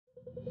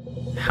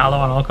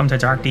Hello and welcome to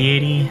Dark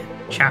Deity,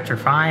 Chapter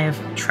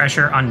 5,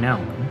 Treasure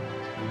Unknown.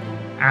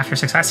 After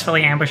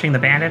successfully ambushing the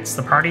bandits,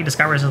 the party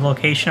discovers the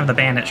location of the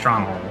bandit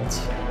stronghold.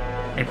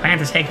 They plan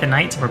to take the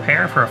night to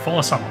prepare for a full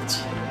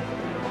assault.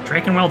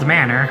 Drakenweld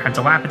Manor, a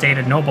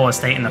dilapidated noble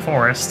estate in the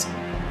forest,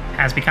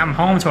 has become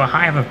home to a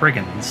hive of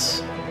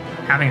brigands.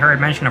 Having heard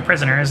mention of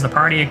prisoners, the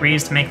party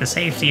agrees to make the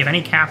safety of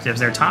any captives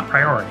their top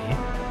priority.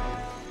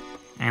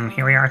 And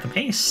here we are at the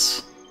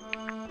base.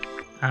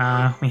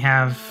 We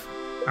have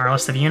our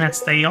list of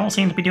units. They all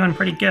seem to be doing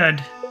pretty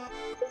good.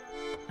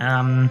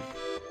 I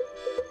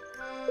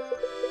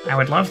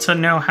would love to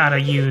know how to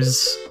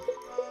use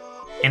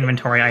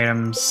inventory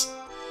items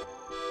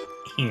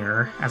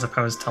here, as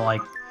opposed to,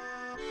 like,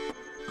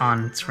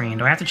 on screen.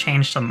 Do I have to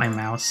change to my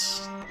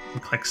mouse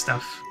and click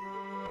stuff?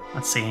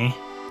 Let's see.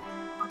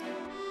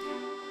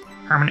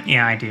 Permanent,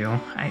 yeah, I do,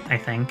 I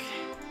think.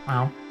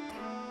 Well,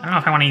 I don't know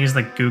if I want to use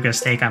the Guga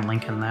steak on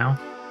Lincoln, though.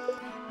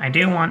 I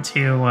do want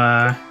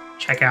to,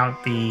 check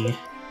out the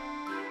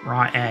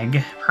raw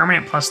egg.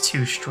 Permanent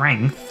 +2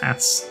 strength,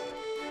 that's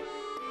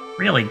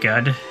really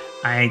good.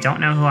 I don't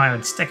know who I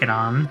would stick it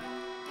on.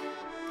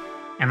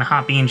 And the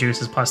hot bean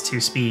juice is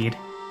 +2 speed.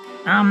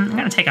 I'm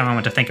gonna take a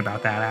moment to think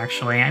about that,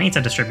 actually. I need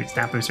to distribute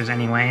stat boosters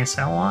anyway,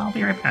 so I'll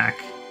be right back.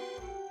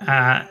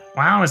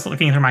 While I was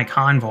looking through my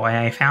convoy,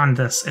 I found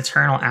this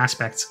eternal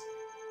aspect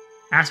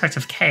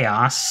of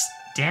chaos.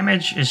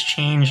 Damage is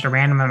changed a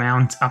random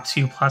amount up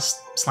to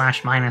 +/-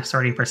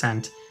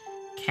 30%.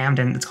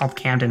 Camden, it's called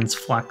Camden's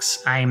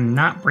Flux. I'm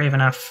not brave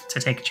enough to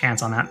take a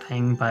chance on that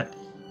thing, but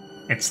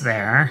it's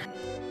there.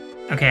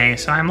 Okay,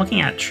 so I'm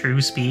looking at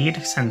true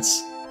speed,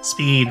 since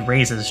speed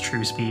raises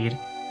true speed.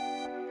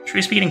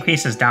 True speed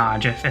increases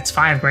dodge. If it's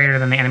 5 greater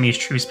than the enemy's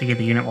true speed,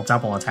 the unit will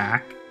double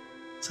attack.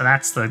 So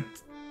that's the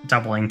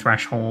doubling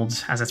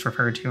threshold, as it's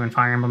referred to in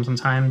Fire Emblem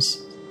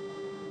sometimes.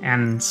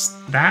 And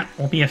that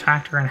will be a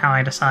factor in how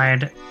I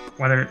decide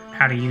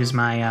how to use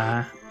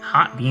my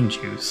hot bean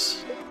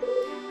juice.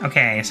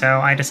 Okay,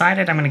 so I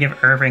decided I'm going to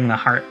give Irving the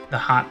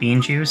hot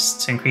bean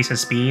juice to increase his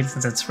speed,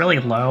 since it's really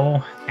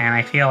low, and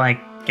I feel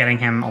like getting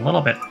him a little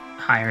bit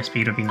higher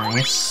speed would be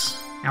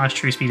nice. Now his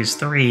true speed is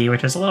 3,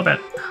 which is a little bit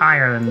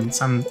higher than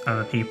some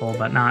other people,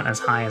 but not as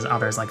high as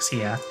others like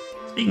Sia.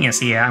 Speaking of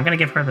Sia, I'm going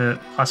to give her the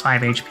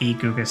 +5 HP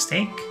Guga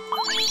steak.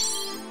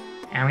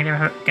 And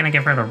I'm going to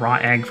give her the raw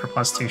egg for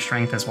 +2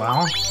 strength as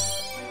well,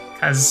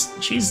 because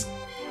she's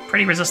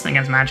pretty resistant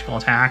against magical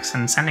attacks,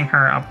 and sending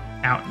her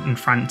out in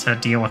front to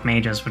deal with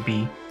mages would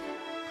be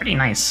pretty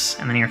nice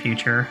in the near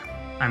future,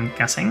 I'm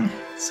guessing.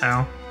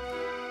 So,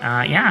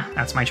 yeah,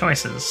 that's my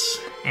choices.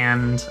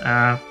 And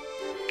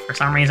for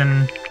some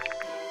reason,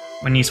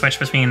 when you switch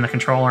between the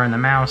controller and the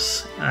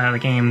mouse, the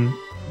game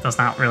does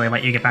not really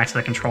let you get back to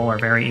the controller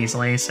very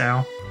easily,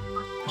 so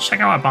let's check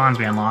out what bonds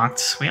we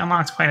unlocked. We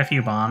unlocked quite a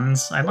few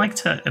bonds. I'd like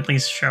to at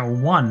least show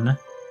one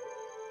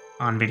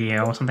on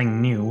video,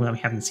 something new that we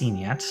haven't seen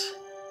yet.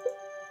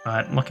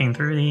 But looking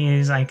through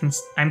these, I'm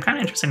kind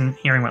of interested in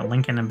hearing what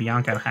Lincoln and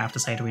Bianca have to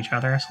say to each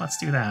other, so let's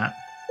do that.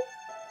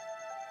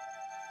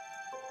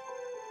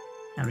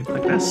 And we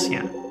click this?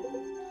 Yeah.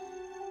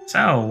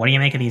 So, what do you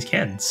make of these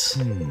kids?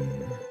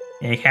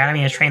 The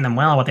Academy has trained them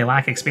well, but they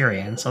lack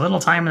experience. A little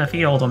time in the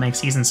field will make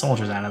seasoned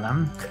soldiers out of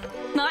them.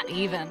 Not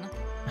even.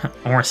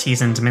 Or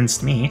seasoned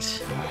minced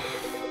meat.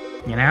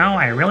 You know,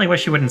 I really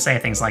wish you wouldn't say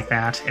things like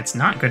that. It's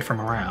not good for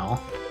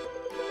morale.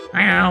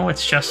 I know,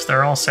 it's just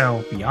they're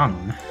also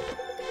young.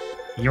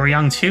 You were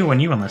young too when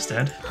you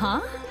enlisted.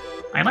 Huh?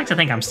 I'd like to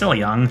think I'm still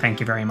young,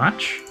 thank you very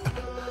much.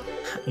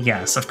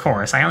 Yes, of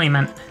course, I only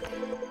meant...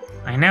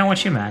 I know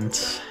what you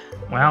meant.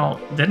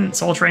 Well, didn't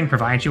soldiering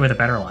provide you with a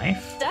better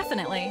life?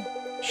 Definitely.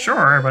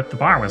 Sure, but the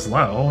bar was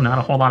low. Not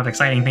a whole lot of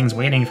exciting things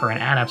waiting for an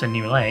adept in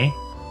New Lay.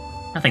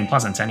 Nothing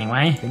pleasant,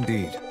 anyway.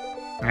 Indeed.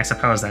 I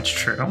suppose that's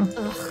true.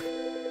 Ugh.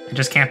 I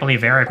just can't believe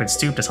Varic would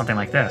stoop to something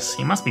like this.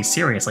 He must be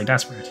seriously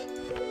desperate.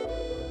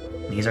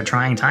 These are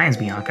trying times,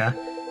 Bianca.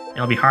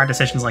 It'll be hard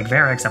decisions like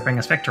Varic's that bring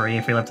us victory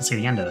if we live to see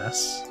the end of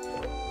this.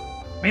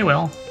 We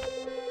will.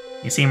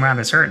 You seem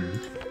rather certain.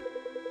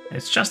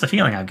 It's just a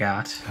feeling I've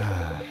got.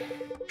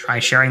 Try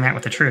sharing that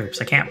with the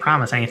troops. I can't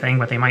promise anything,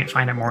 but they might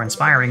find it more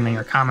inspiring than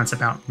your comments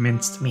about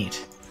minced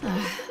meat.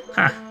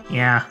 Huh,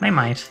 yeah, they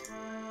might.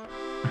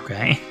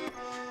 Okay.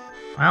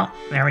 Well,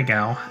 there we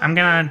go. I'm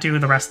gonna do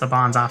the rest of the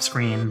bonds off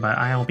screen, but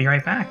I'll be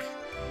right back.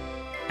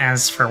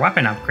 As for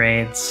weapon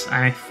upgrades,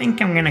 I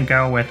think I'm gonna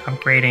go with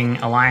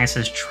upgrading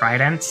Elias's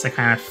trident to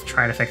kind of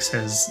try to fix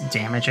his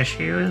damage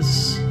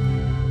issues.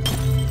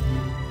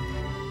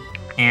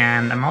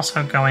 And I'm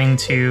also going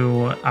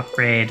to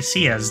upgrade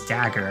Sia's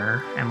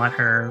dagger and let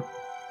her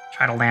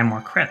try to land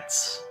more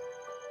crits,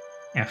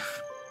 if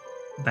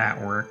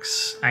that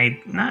works. I'm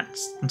not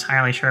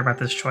entirely sure about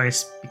this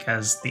choice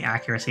because the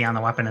accuracy on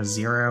the weapon is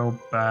 0,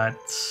 but...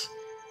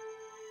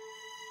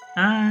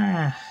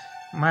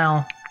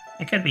 well,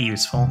 it could be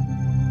useful.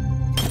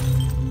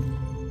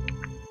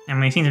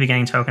 And we seem to be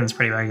getting tokens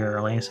pretty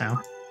regularly, so...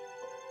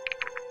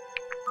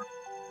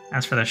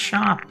 As for the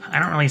shop, I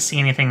don't really see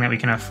anything that we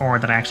can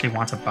afford that I actually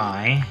want to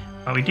buy,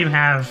 but we do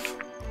have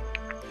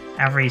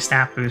every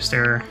stat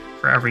booster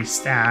for every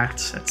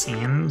stat, it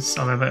seems.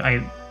 Although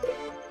I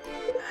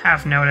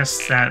have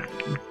noticed that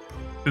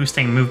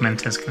boosting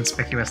movement is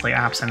conspicuously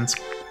absent.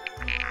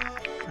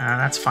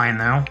 That's fine,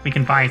 though. We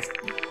can buy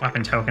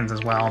weapon tokens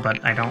as well,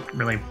 but I don't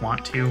really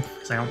want to,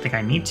 because I don't think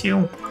I need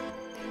to.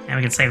 And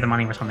we can save the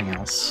money for something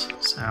else,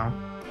 so...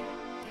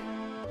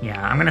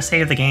 yeah, I'm gonna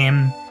save the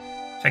game,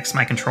 fix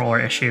my controller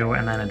issue,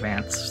 and then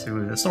advance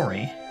through the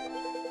story.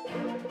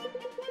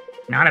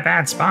 Not a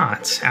bad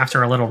spot.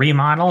 After a little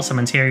remodel, some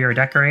interior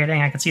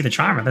decorating, I can see the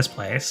charm of this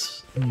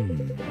place.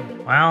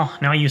 Well,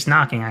 no use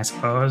knocking, I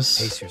suppose.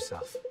 Pace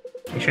yourself.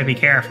 You should be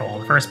careful.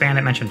 The first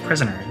bandit mentioned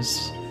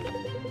prisoners.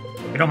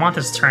 We don't want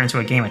this to turn into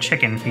a game of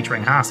chicken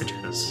featuring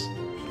hostages.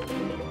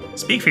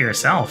 Speak for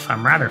yourself,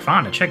 I'm rather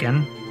fond of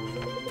chicken.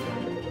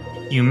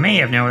 You may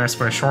have noticed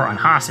we're short on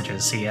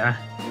hostages, Sia.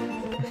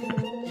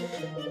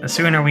 The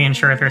sooner we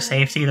ensure their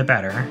safety, the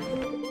better.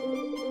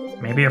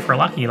 Maybe if we're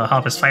lucky, they'll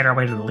help us fight our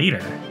way to the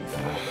leader.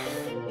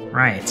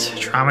 Right,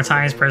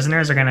 traumatized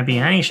prisoners are gonna be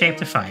in any shape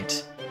to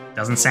fight.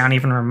 Doesn't sound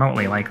even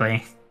remotely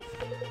likely.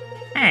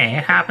 Hey,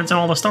 it happens in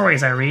all the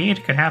stories I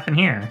read. Could happen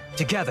here.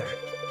 Together.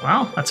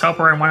 Well, let's hope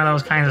we're in one of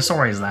those kinds of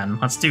stories then.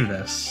 Let's do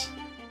this.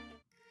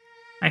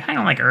 I kind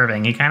of like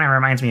Irving. He kind of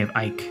reminds me of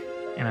Ike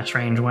in a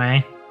strange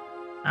way.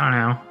 I don't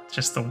know.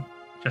 Just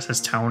his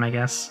tone, I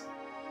guess.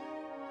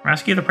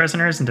 Rescue the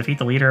prisoners and defeat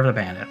the leader of the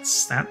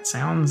bandits. That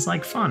sounds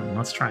like fun.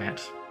 Let's try it.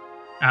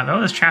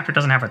 Though this chapter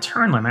doesn't have a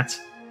turn limit,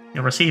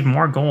 you'll receive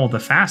more gold the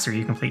faster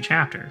you complete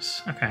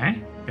chapters. Okay,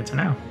 good to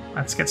know.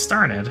 Let's get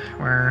started.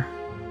 We're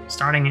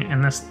starting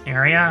in this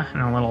area,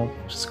 in a little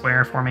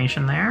square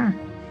formation there.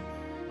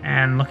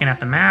 And looking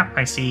at the map,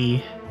 I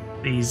see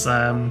these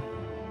blue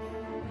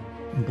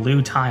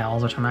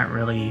tiles, which I'm not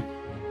really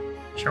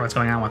sure what's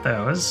going on with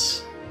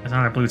those. There's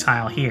another blue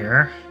tile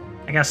here.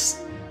 I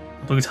guess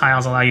the blue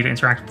tiles allow you to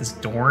interact with this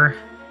door.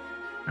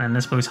 And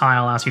this blue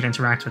tile allows you to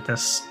interact with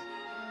this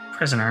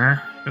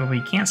prisoner, who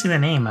we can't see the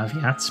name of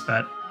yet,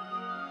 but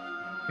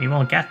we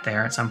will get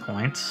there at some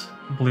point.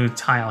 Blue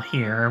tile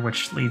here,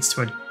 which leads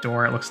to a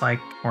door, it looks like,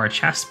 or a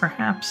chest,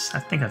 perhaps? I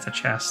think that's a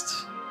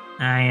chest.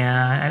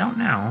 I don't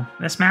know.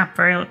 This map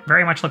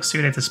very much looks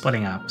suited to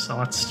splitting up, so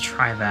let's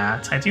try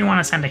that. I do want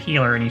to send a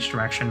healer in each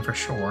direction for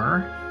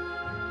sure.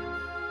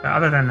 But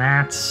other than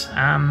that,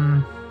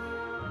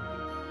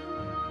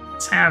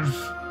 let's have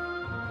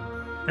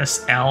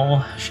this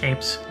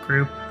L-shaped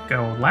group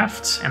go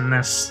left, and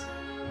this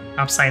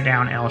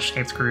upside-down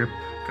L-shaped group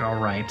go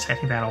right. I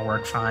think that'll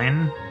work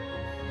fine.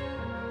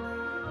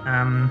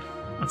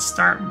 Let's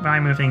start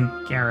by moving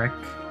Varic.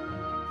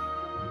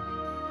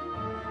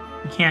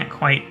 We can't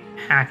quite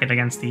hack it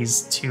against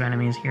these two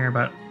enemies here,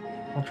 but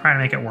we'll try to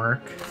make it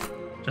work.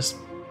 Just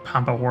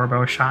pump a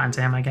warbow shot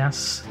into him, I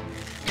guess.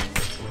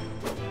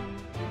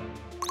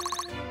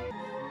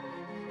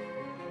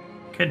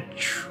 Could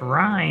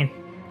try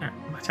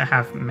to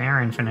have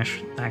Marin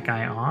finish that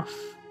guy off.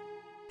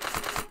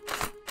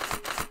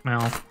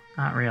 Well,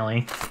 not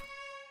really.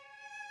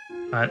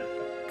 But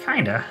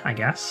kinda, I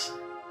guess.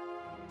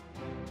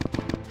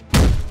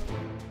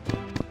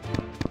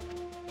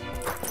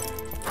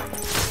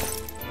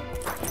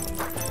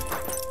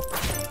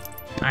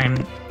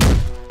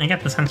 I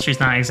get the sense she's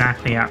not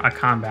exactly a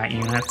combat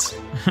unit.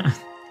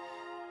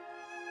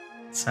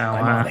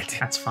 So,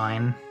 that's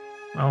fine.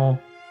 We'll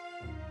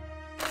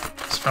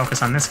just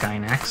focus on this guy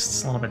next.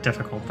 It's a little bit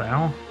difficult,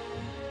 though.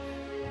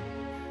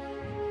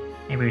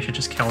 Maybe we should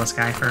just kill this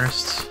guy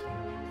first.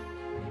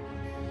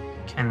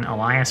 Can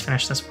Elias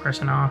finish this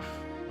person off?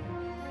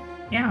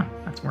 Yeah,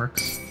 that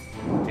works.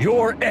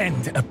 Your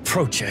end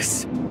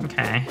approaches.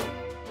 Okay.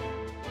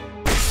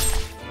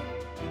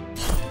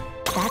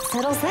 That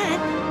settles that.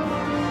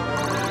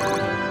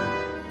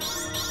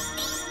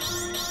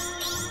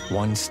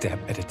 One step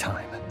at a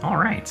time. All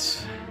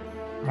right.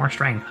 More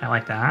strength. I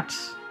like that.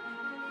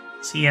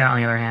 Sia, on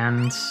the other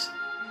hand,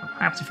 what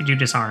happens if you do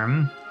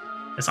disarm?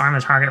 Disarm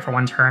the target for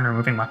one turn,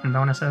 removing weapon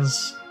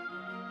bonuses.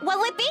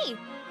 What'll it be?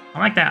 I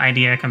like that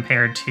idea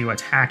compared to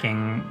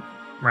attacking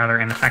rather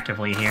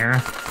ineffectively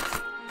here.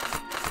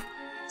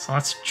 So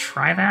let's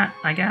try that,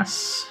 I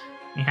guess.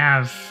 We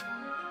have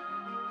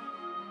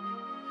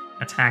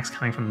attacks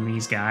coming from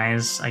these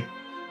guys.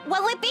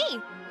 What'll it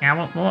be?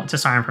 Yeah, we'll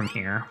disarm from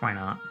here. Why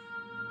not?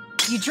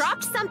 You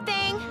dropped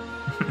something.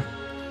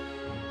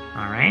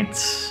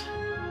 Alright.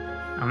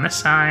 On this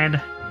side,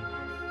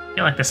 I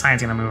feel like this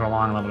side's going to move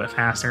along a little bit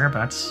faster,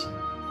 but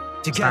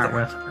Together. start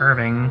with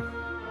Irving.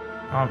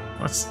 Well,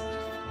 let's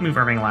move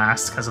Irving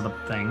last because of the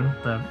thing,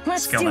 the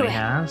Let's skill do that he it.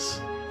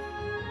 has.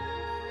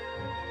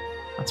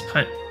 Let's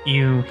put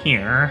you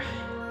here.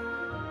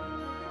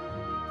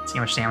 See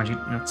how much damage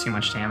not too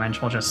much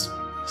damage. We'll just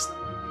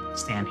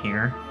stand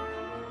here.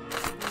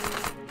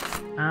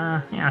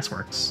 Yeah, this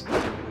works.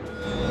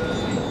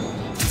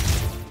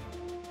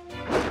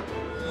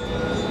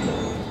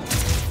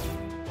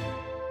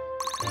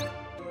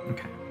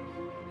 Okay.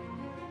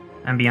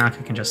 And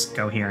Bianca can just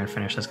go here and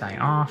finish this guy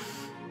off.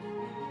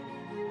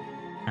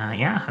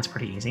 Yeah, that's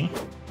pretty easy.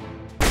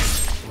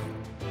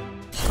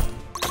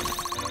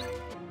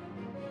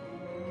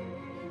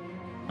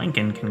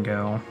 Lincoln can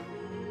go...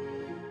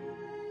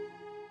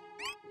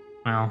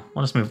 Well,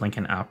 we'll just move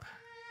Lincoln up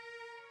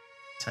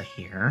to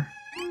here.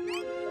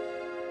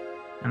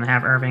 And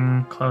have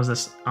Irving close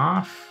this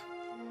off.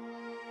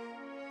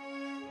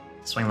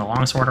 Swing the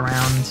longsword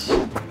around.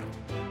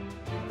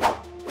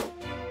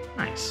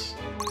 Nice.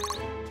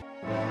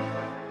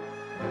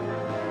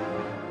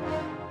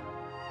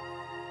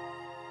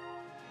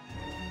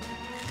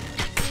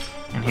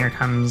 And here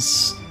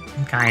comes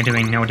guy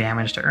doing no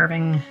damage to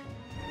Irving.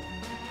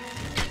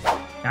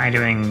 Guy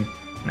doing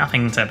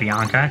nothing to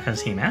Bianca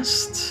because he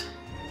missed.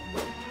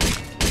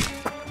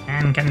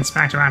 And getting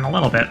smacked around a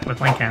little bit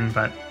with Lincoln,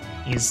 but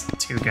he's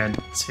too good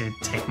to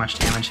take much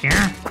damage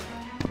here.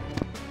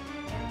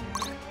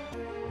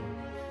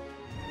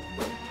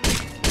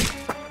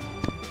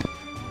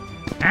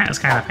 That is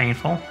kind of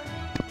painful,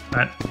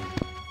 but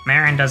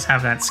Marin does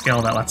have that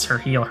skill that lets her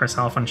heal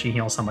herself when she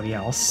heals somebody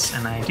else,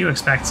 and I do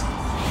expect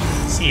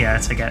Sia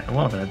to get a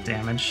little bit of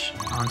damage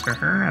onto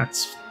her.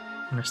 That's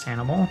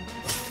understandable.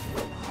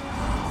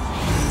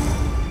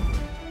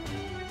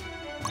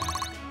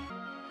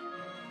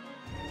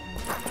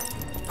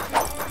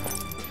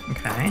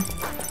 Okay.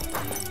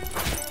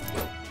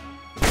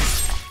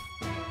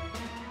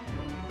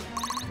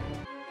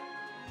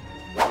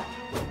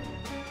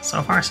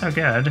 So far, so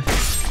good.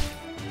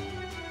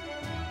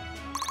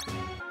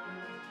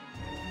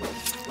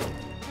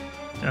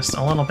 Just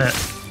a little bit...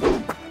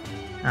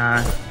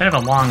 bit of a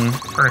long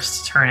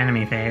first turn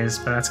enemy phase,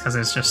 but that's because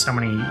there's just so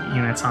many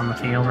units on the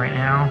field right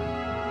now.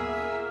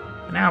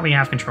 But now we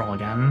have control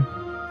again.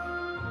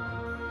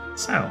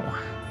 So...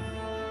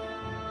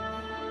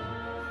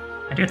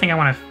 I do think I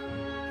want to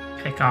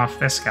pick off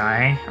this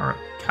guy, or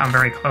come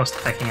very close to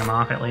picking him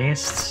off at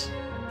least.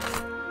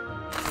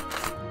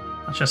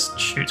 Let's just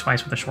shoot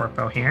twice with a short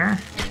bow here.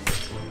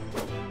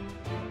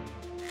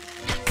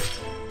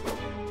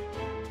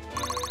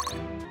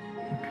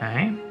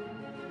 Okay.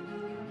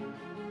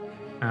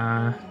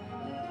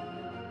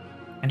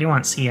 I do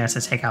want CS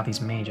to take out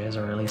these mages,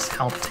 or at least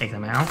help take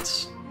them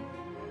out.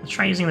 Let's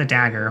try using the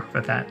dagger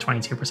with that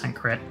 22%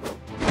 crit.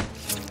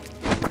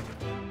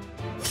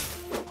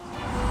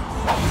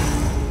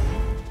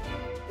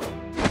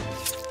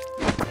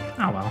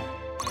 Oh well.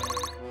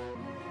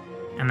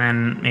 And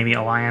then maybe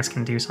Elias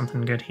can do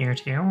something good here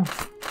too.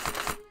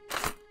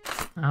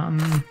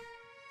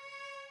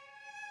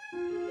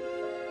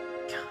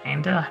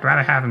 Kinda. I'd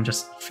rather have him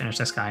just finish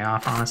this guy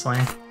off, honestly.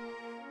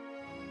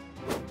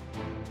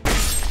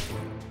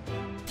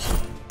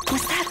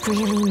 Was that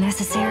really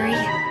necessary?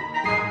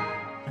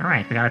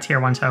 Alright, we got a tier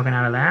 1 token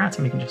out of that,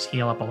 and we can just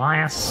heal up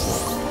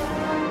Elias.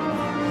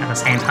 At the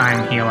same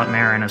time, heal up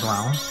Marin as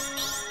well.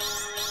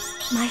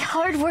 My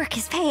hard work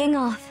is paying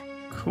off.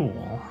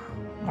 Cool.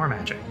 More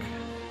magic.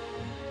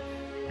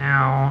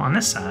 Now, on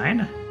this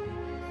side...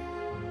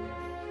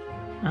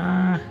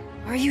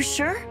 Are you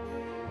sure?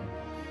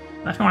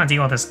 I definitely want to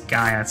deal with this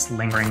guy that's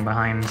lingering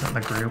behind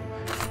the group.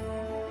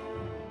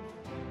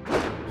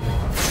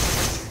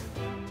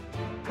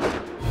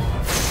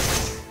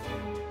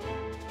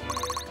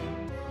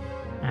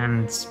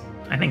 And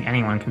I think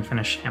anyone can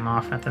finish him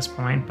off at this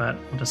point, but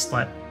we'll just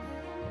let...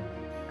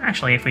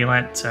 Actually, if we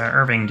let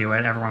Irving do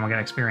it, everyone will get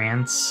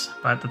experience.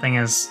 But the thing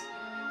is,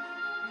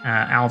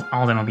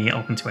 Alden will be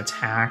open to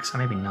attack, so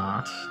maybe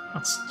not.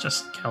 Let's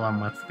just kill him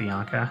with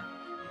Bianca.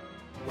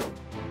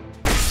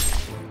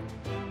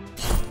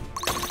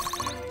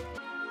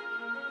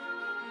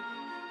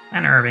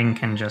 And Irving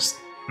can just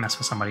mess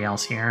with somebody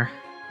else here.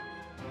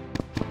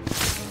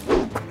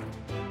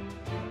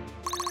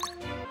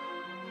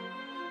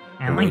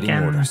 And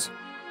Lincoln...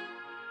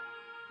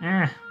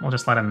 we'll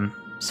just let him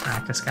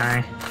smack this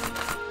guy.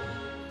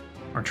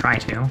 Or try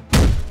to.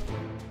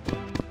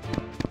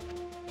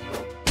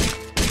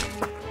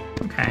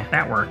 Okay,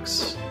 that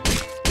works.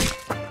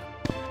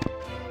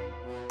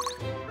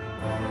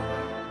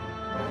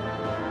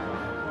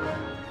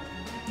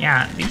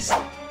 Yeah, these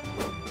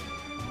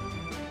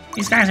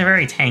guys are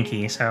very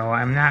tanky, so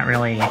I'm not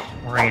really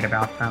worried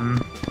about them.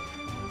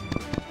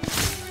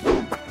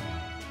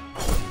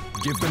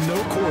 Give them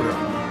no quarter.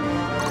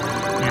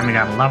 And we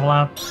got a level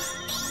up.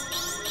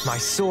 My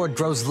sword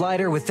grows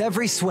lighter with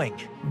every swing.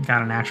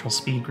 Got a natural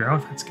speed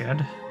growth, that's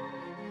good.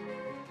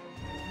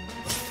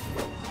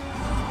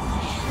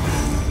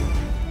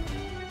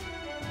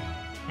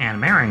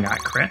 And Marin got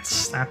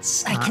crits,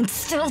 that's I can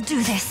still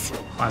do this.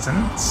 pleasant.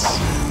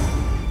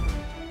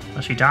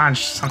 Well, she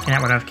dodged something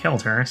that would have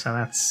killed her, so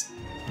that's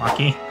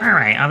lucky.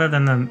 Alright, other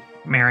than the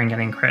Marin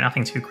getting crit,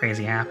 nothing too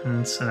crazy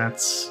happened, so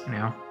that's, you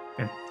know,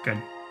 good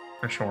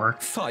for sure.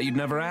 Thought you'd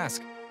never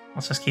ask.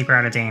 Let's just keep her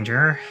out of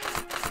danger.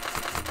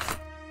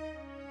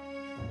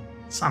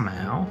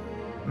 Somehow.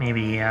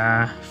 Maybe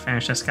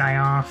finish this guy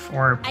off,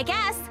 or I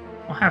guess.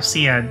 we'll have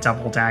Sia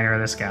double dagger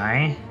this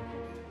guy.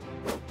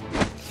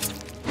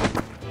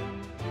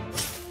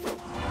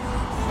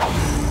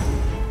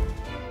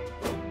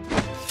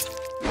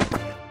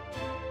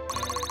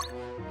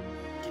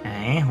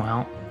 Okay,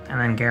 well, and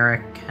then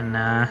Varic can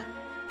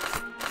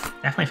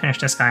definitely finish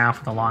this guy off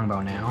with a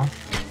longbow now.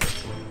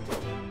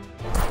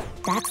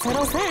 That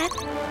settles that.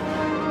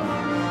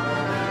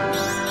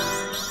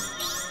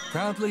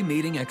 Proudly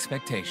meeting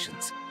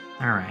expectations.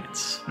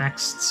 Alright,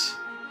 next.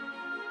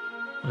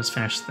 We'll just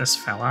finish this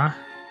fella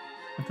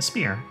with the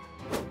spear.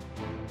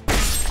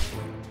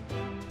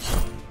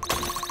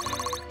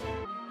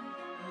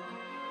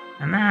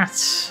 And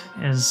that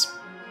is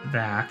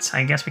that.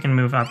 I guess we can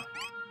move up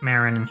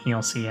Marin and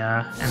heal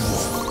Sia, and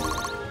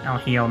I'll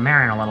heal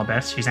Marin a little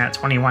bit. She's at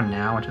 21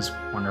 now, which is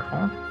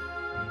wonderful.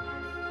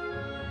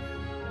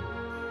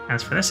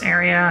 As for this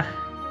area,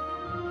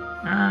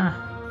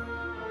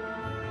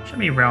 should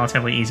be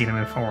relatively easy to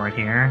move forward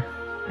here.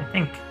 I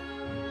think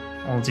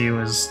what we'll do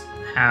is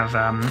have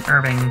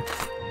Irving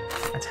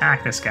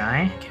attack this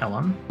guy, kill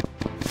him.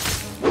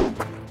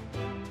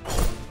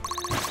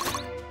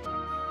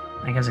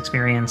 Make his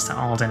experience to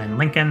Alden and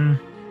Lincoln,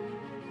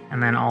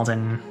 and then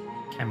Alden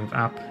can move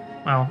up.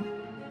 Well,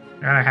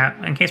 I'd rather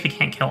have, in case we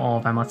can't kill all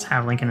of them, let's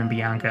have Lincoln and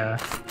Bianca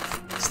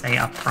stay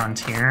up front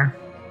here.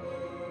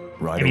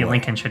 Right Maybe away.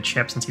 Lincoln should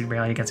chip since he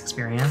rarely gets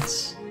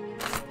experience.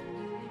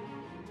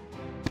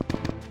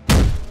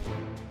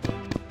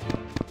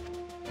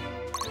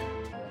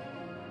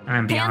 And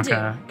then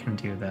Bianca can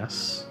do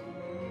this.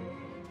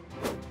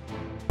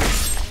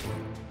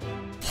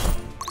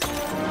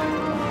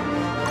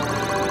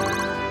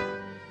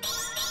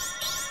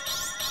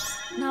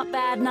 Not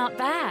bad, not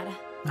bad.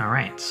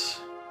 Alright.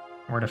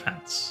 More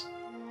defense.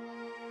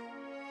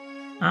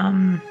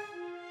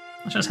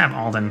 Let's just have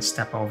Alden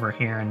step over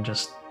here and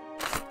just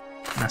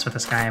mess with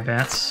this guy a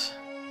bit.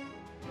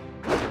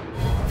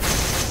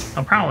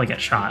 He'll probably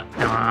get shot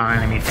on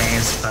enemy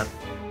phase, but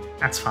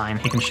that's fine.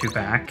 He can shoot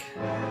back.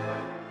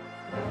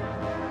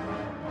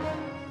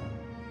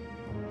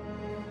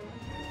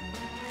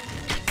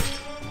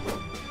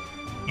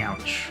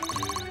 Ouch.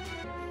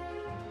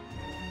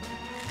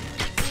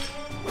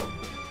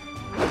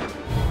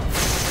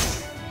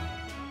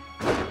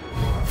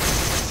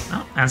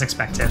 Oh, as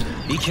expected.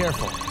 Be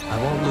careful. I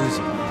won't lose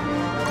you.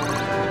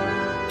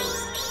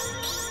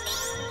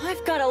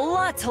 I've got a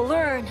lot to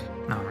learn.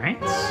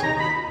 Alright.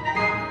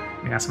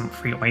 We got some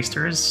free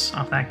oysters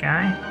off that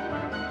guy.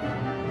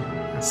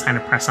 It's time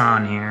to press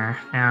on here.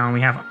 Now we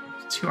have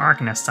 2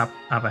 Arcanists up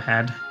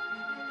ahead.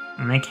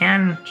 And they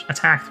can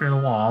attack through the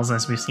walls,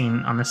 as we've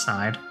seen on this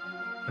side.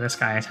 With this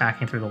guy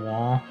attacking through the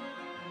wall.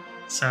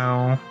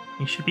 So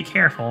you should be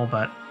careful,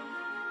 but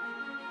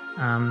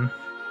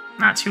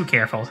not too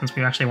careful, since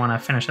we actually want to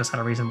finish this at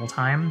a reasonable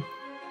time.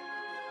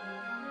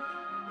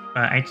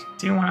 But I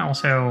do want to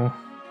also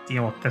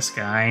deal with this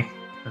guy,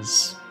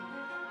 because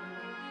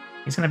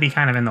he's going to be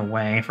kind of in the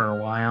way for a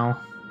while.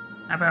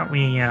 How about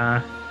we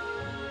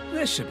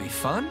This should be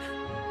fun.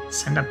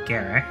 send up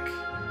Varic?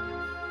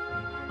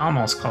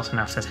 Almost close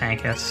enough to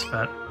tank it,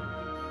 but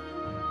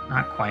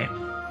not quite.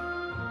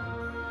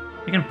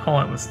 We can pull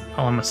him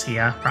with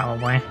Sia,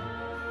 probably.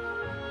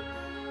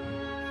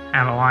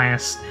 Have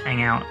Elias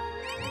hang out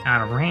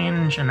of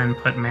range, and then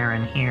put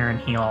Marin here and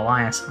heal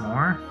Elias some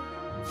more.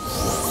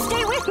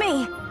 Stay with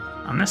me!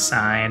 On this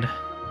side,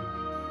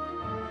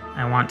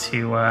 I want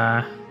to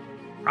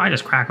probably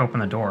just crack open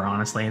the door,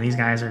 honestly. These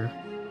guys are...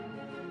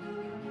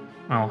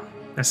 Well,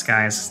 this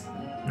guy's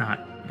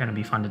not going to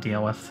be fun to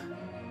deal with.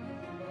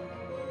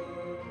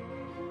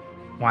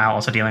 While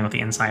also dealing with the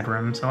inside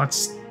room, so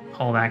let's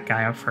pull that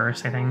guy up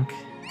first, I think.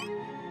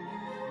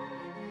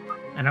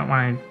 I don't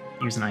want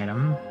to use an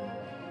item.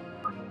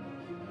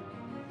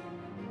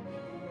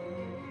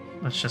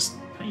 Let's just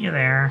put you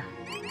there.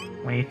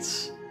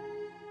 Wait.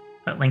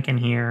 Put Lincoln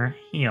here.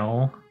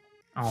 Heal.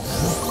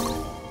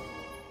 Alden.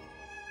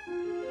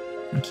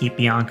 And keep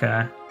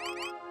Bianca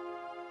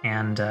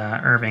and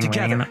Irving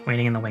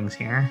waiting in the wings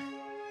here.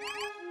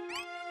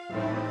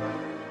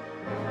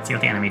 Let's see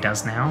what the enemy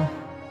does now.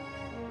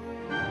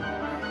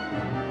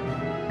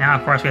 Now,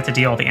 of course, we have to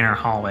deal with the inner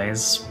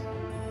hallways.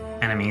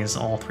 Enemies,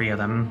 all 3 of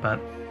them, but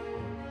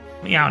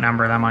we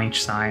outnumber them on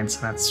each side,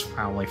 so that's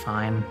probably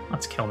fine.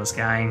 Let's kill this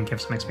guy and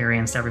give some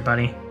experience to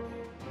everybody.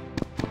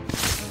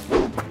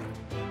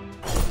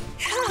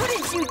 How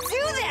did you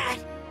do that?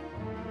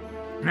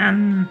 And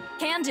then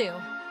Can do.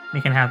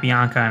 we can have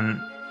Bianca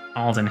and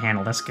Alden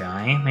handle this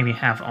guy. Maybe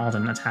have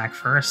Alden attack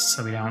first,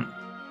 so we don't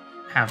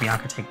have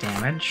Bianca take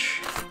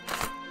damage.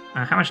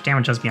 How much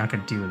damage does Bianca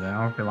do,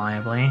 though,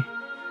 reliably?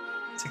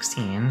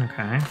 16,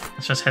 okay.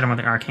 Let's just hit him with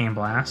the Arcane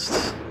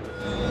Blast.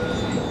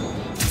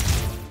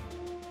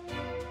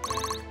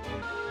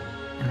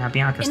 And have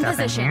Bianca step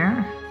in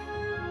here.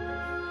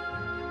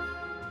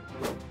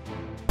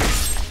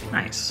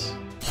 Nice.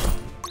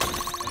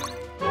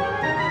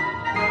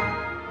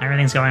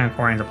 Everything's going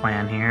according to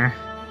plan here.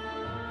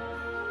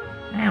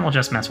 And we'll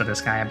just mess with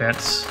this guy a bit.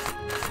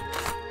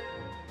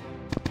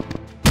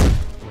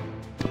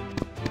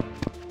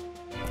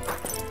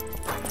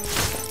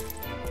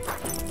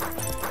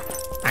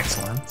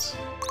 Excellent.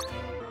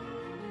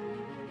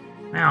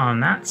 Now on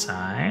that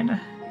side,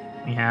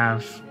 we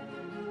have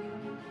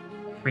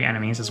 3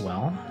 enemies as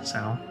well,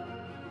 so...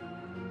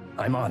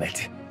 I'm on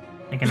it.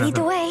 Thinking Lead of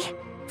the the way.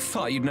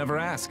 Thought you'd never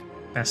ask.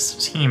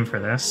 best team for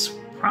this,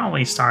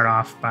 probably start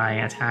off by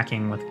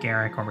attacking with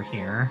Varic over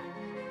here.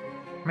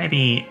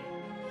 Maybe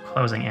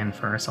closing in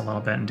first a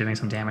little bit and doing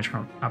some damage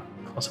from up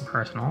close and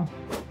personal.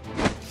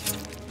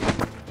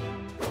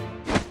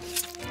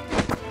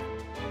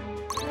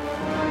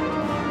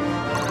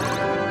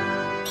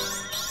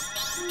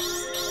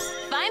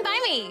 Fine by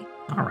me.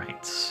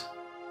 Alright.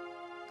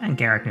 And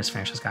Varic just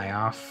finish this guy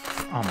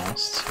off.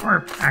 Almost.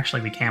 Or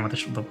actually we can with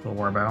the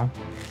warbow.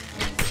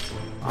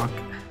 Bonk.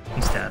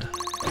 He's dead.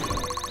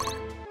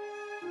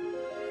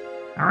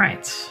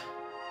 Alright.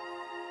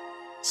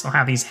 Still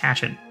have these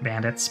hatchet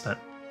bandits, but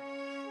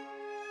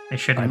they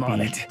shouldn't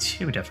be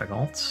too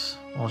difficult.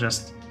 We'll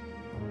just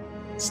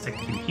stick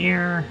you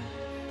here.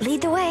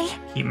 Lead the way.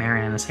 Keep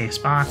Marion in the safe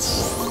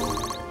spots.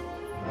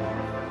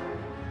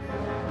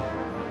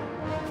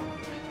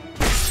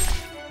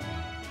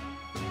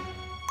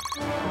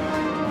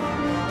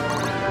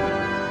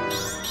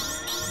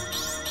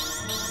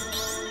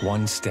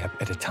 One step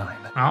at a time.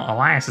 Well,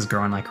 Elias is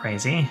growing like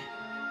crazy.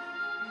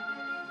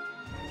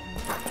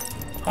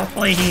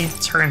 Hopefully he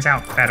turns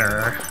out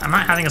better. I'm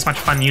not having as much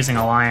fun using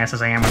Elias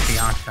as I am with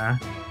Bianca.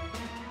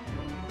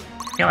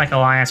 I feel like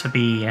Elias would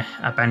be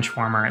a bench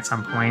warmer at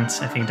some point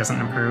if he doesn't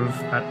improve,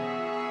 but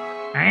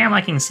I am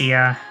liking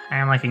Sia, I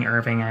am liking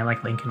Irving, I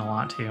like Lincoln a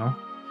lot too.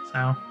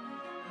 So,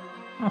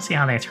 we'll see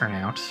how they turn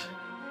out.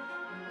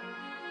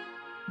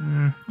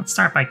 Let's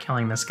start by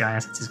killing this guy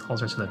since he's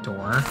closer to the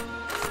door.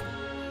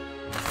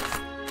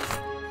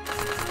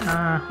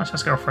 Let's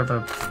just go for the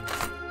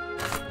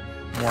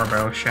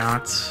warbow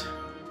shot.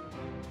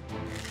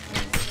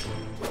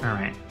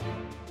 Alright.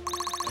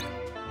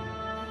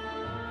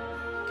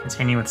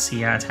 Continue with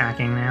Sia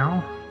attacking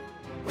now.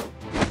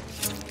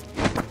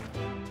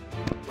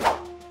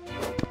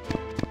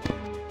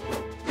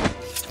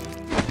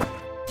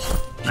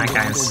 That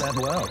guy's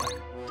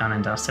done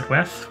and dusted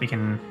with. We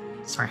can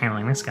start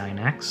handling this guy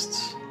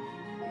next.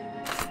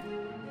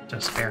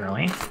 Just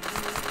barely.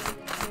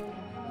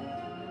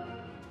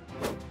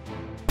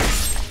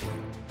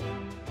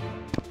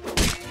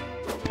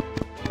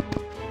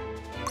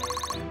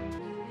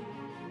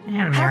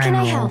 And How can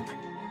I help?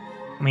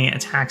 Let me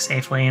attack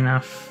safely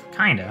enough.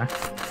 Kinda.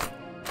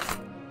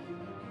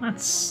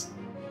 Let's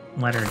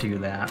let her do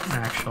that,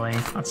 actually.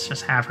 Let's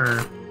just have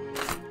her...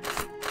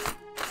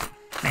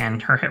 Man,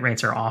 her hit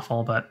rates are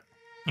awful, but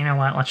you know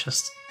what? Let's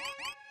just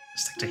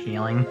stick to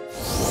healing.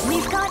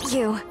 We've got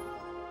you.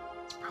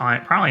 It's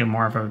probably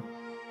more of a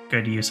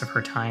good use of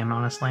her time,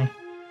 honestly.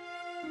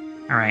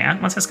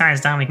 Alright, once this guy is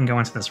done, we can go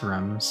into this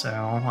room.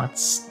 So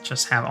let's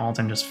just have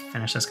Alden just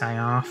finish this guy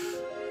off.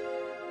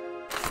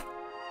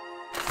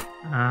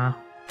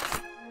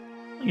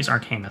 We'll use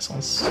arcane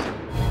missiles.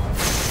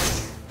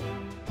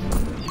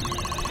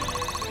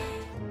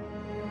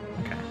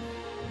 Okay.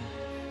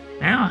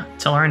 Now,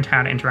 to learn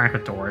how to interact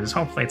with doors,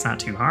 hopefully it's not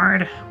too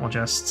hard, we'll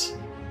just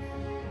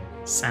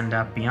send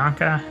up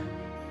Bianca,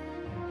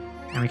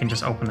 and we can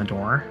just open the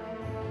door.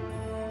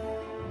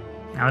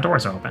 Now the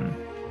door's open.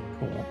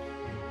 Cool.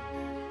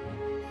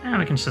 And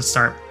we can just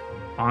start...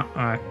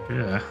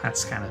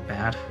 that's kind of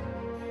bad.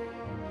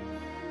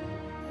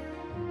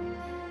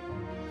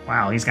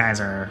 Wow, these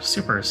guys are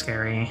super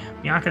scary.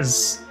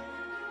 Bianca's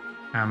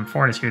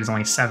fortitude is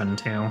only 7,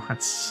 too.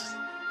 That's...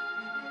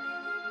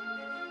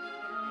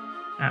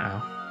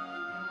 Uh-oh.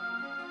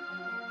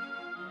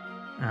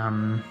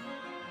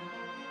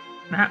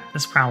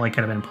 This probably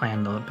could have been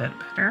planned a little bit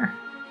better.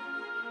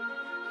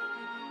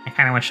 I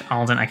kind of wish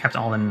I kept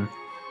Alden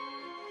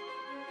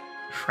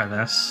for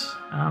this.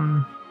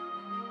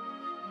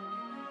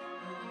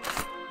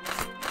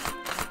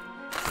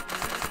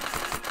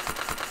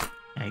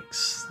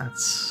 Yikes,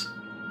 that's...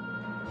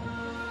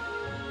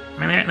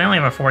 I mean, they only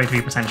have a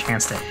 43%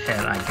 chance to hit,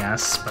 I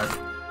guess, but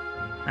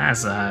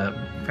that's a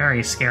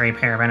very scary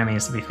pair of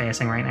enemies to be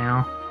facing right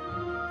now.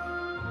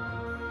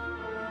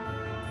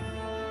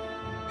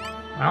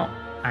 Well,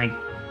 I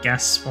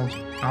guess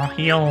I'll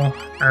heal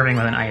Irving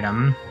with an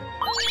item,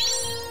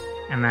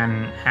 and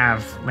then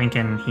have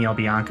Lincoln heal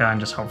Bianca and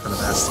just hope for the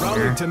best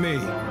here. To me.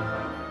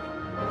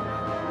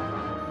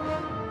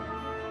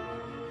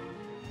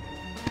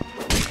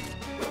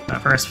 But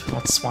first,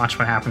 let's watch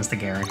what happens to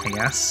Garrett, I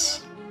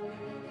guess.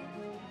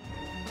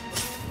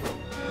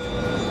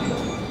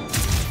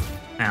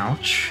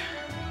 Ouch.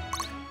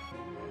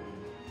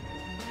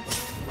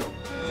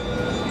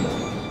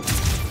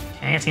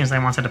 Okay, it seems they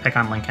wanted to pick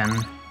on Lincoln.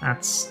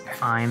 That's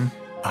fine.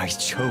 I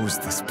chose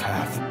this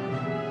path.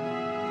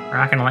 We're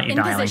not gonna let you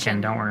die,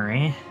 Lincoln, don't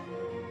worry.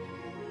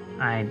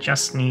 I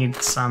just need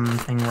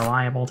something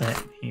reliable to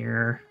hit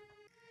here.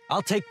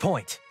 I'll take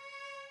point.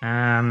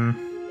 And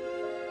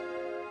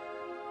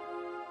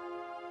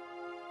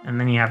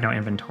then you have no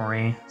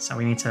inventory, so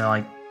we need to,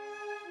 like,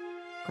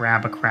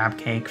 grab a crab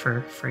cake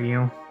for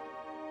you.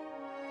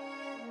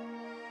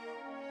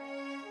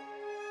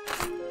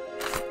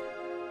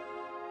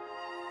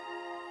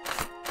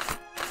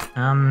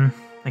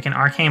 We can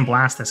arcane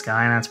blast this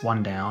guy, and that's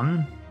 1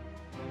 down.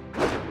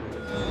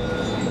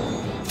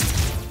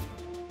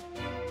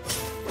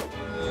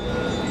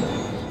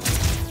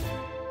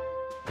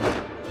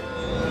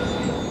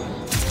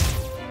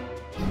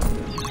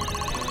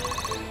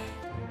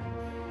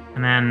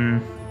 And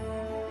then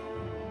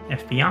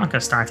if Bianca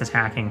starts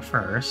attacking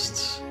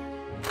first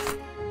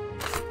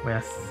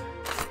with...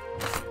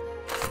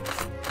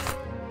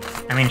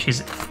 I mean,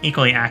 she's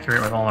equally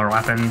accurate with all her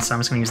weapons, so I'm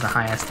just going to use the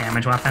highest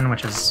damage weapon,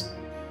 which is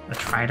the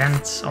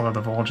Trident, although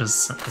the Volge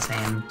is the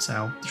same,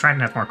 so the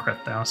Trident has more crit,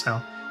 though,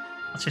 so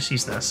let's just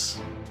use this.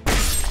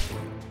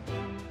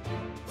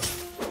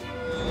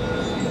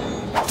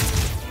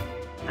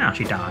 Oh,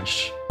 she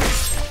dodged.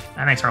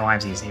 That makes our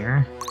lives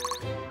easier.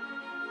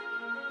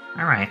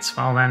 Alright,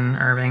 well then,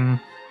 Irving,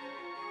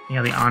 you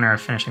have the honor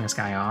of finishing this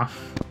guy off.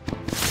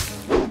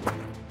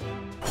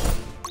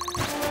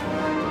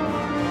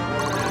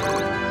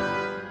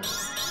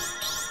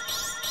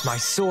 My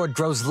sword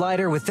grows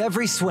lighter with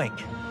every swing.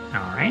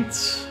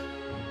 Alright.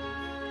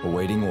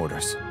 Awaiting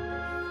orders.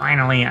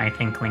 Finally, I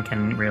think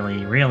Lincoln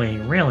really, really,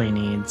 really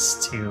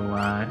needs to,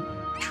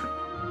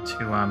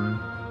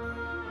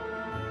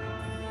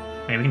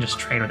 maybe we can just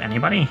trade with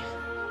anybody?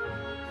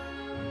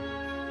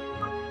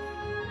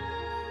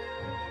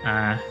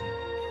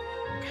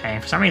 Okay,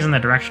 for some reason the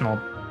directional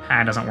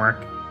pad doesn't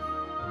work,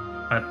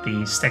 but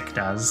the stick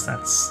does.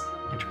 That's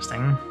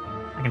interesting.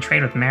 I can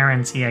trade with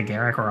Marin, Tia,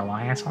 Varic, or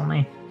Elias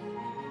only.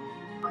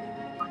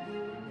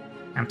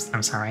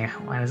 I'm sorry,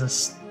 why does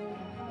this...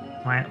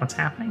 what's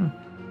happening?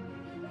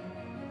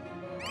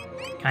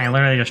 Can I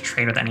literally just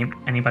trade with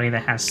anybody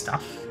that has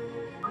stuff?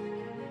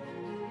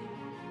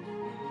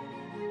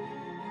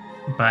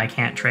 But I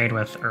can't trade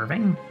with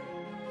Irving?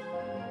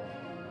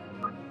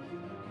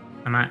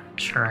 I'm not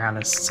sure how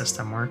this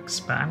system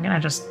works, but I'm gonna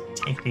just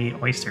take the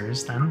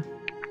oysters then.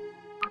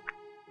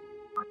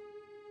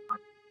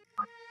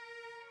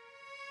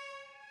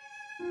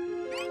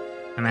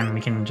 And then we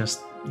can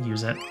just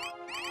use it.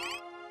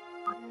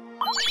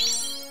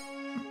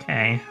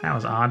 Okay, that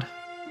was odd.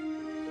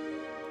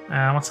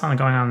 What's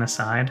going on this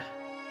side?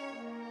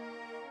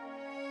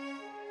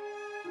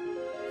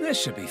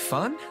 This should be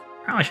fun.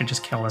 Probably should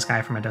just kill this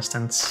guy from a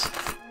distance.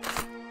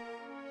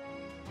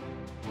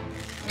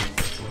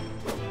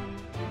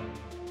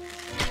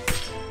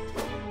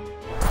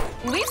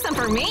 Leave some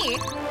for me!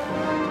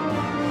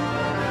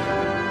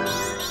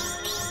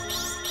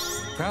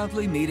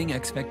 Proudly meeting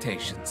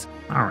expectations.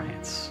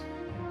 Alright.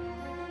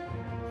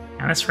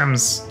 Now this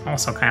room's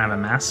also kind of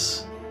a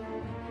mess.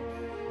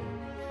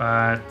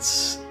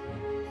 But...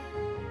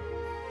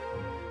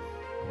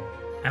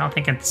 I don't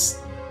think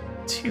it's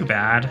too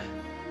bad.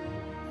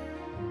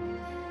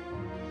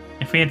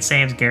 If we had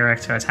saved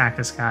Varic to attack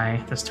this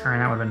guy this turn,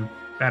 that would have been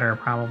better,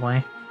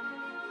 probably.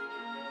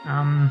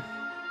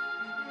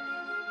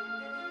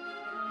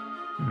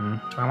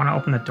 Do I want to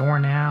open the door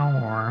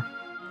now, or...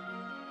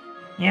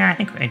 Yeah, I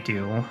think I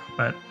do,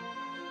 but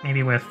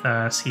maybe with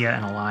Sia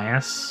and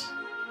Elias.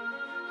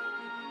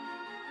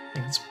 I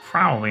think it's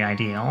probably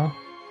ideal.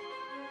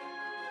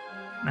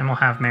 Then we'll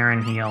have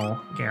Marin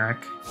heal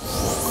Varic.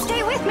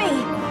 Stay with me!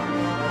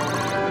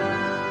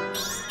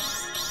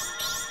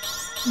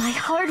 My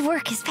hard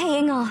work is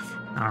paying off.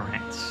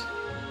 Alright.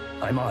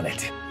 I'm on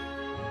it.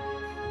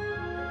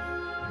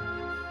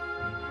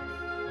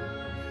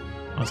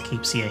 Let's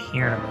keep Sia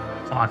here to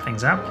clog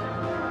things up.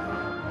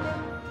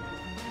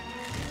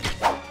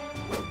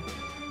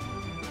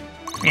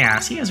 Yeah,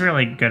 Sia's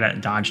really good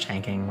at dodge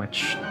tanking,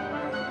 which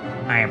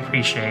I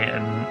appreciate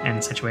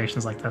in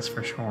situations like this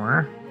for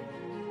sure.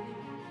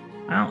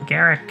 Well,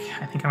 Varic,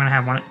 I think I'm gonna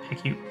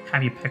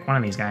have you pick one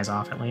of these guys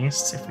off at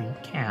least, if we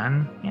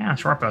can. Yeah,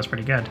 short bow's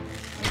pretty good.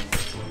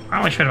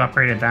 Probably should have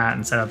upgraded that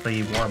instead of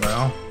the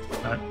warbow,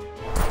 but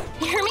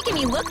You're making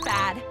me look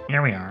bad.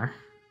 here we are.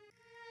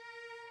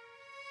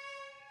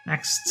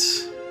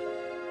 Next.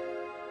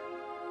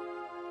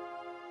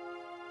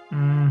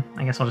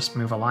 I guess I'll just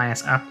move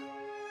Elias up.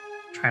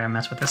 Try to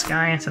mess with this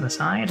guy to the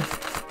side.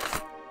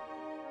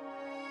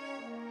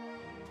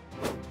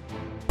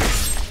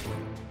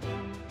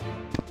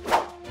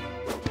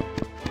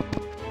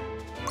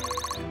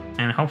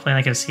 And hopefully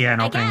that gives Sia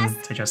an opening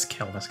to just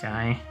kill this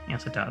guy.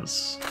 Yes, it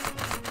does.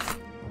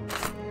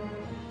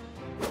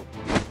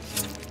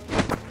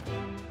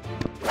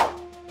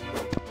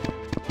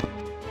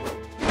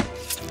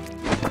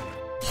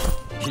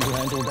 You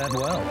handled that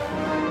well.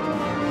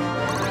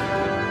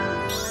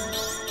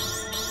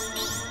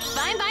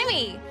 Fine by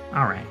me.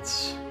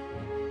 Alright.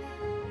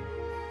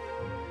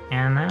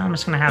 And then I'm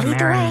just gonna have Lead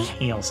the Marin way.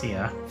 heal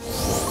Sia.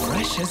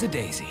 Fresh as a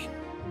daisy.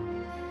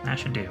 That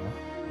should do.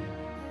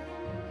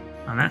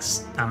 On that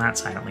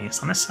side at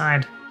least. On this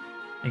side,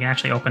 we can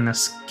actually open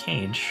this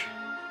cage.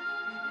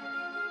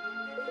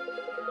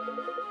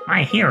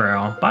 My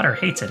hero. Butter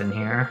hates it in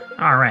here.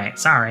 Alright,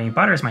 sorry.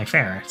 Butter's my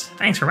ferret.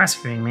 Thanks for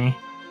rescuing me.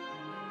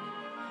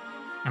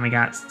 And we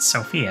got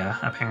Sophia,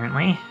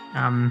 apparently.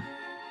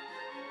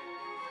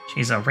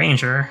 She's a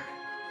ranger.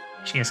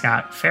 She has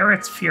got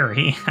Ferret's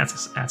Fury.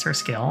 That's her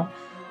skill.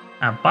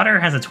 Butter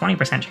has a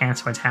 20%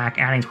 chance to attack,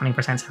 adding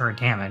 20% to her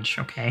damage.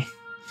 Okay.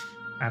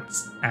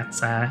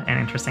 That's an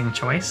interesting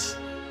choice.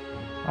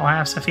 We'll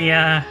have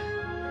Sophia,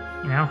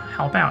 you know,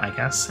 help out, I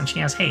guess. And she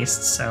has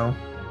haste, so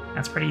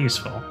that's pretty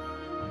useful.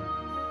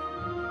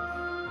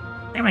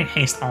 They might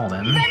haste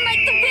Alden. Run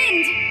like the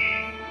wind!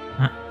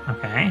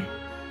 Okay.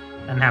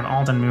 Then have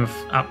Alden move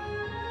up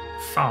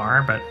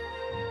far, but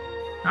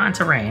not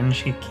into range.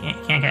 He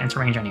can't get into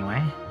range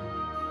anyway.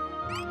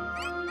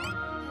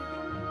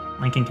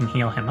 Lincoln can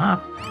heal him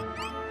up.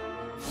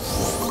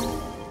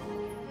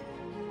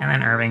 And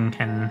then Irving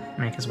can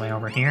make his way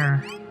over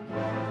here.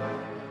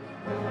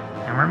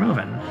 And we're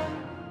moving.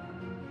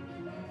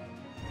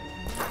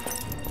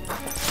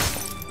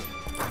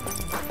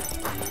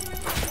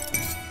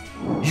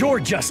 You're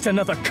just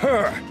another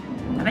cur!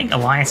 I think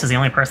Elias is the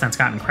only person that's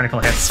gotten critical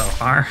hits so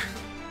far.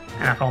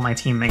 Out of all my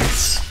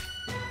teammates.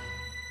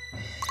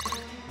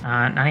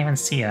 Not even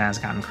Sia has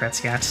gotten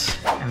crits yet.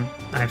 And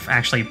I've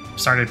actually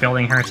started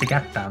building her to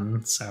get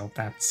them, so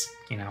that's,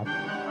 you know,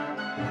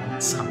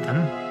 something.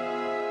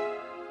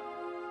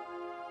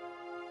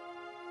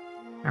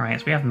 Alright,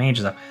 so we have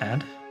mages up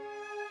ahead.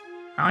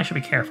 Probably should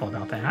be careful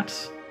about that.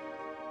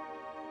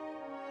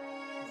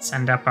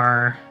 Send up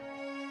our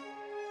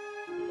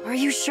Are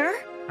you sure?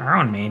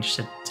 own mage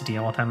to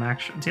deal with them,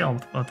 deal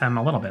with them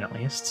a little bit at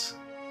least.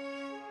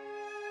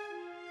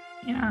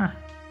 Yeah.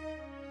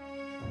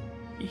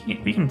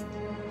 We can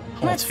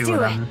hold Let's two do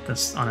of it. them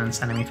on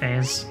this enemy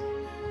phase.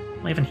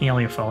 I'll even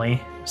heal you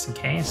fully, just in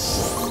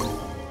case.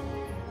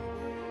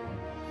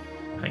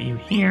 Put you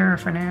here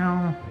for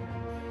now.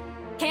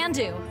 Can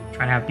do.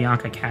 Try to have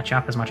Bianca catch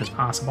up as much as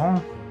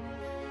possible.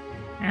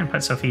 And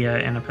put Sophia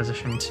in a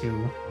position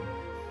to...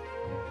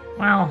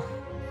 Well...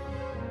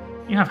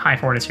 You have high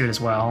fortitude as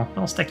well.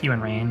 We'll stick you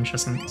in range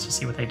just to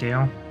see what they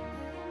do.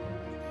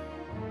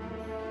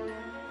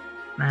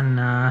 Then,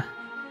 how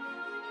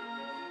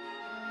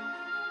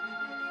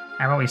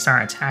about we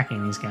start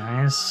attacking these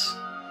guys?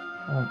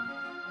 We'll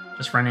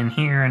just run in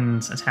here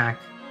and attack...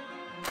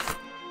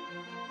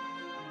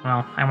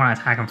 Well, I want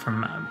to attack them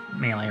from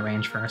melee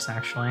range first,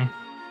 actually.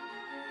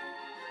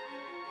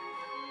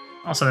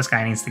 Also, this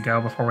guy needs to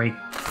go before we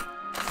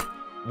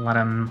let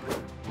him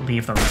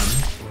leave the room.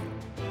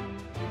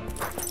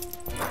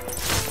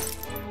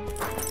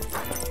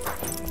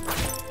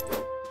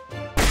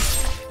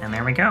 And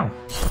there we go.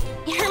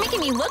 You're making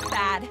me look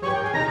bad.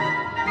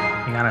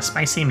 We got a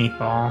spicy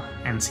meatball,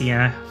 and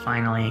Sia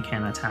finally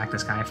can attack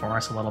this guy for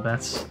us a little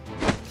bit.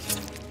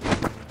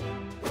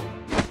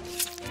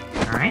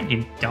 Alright,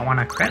 you don't want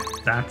to crit?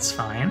 That's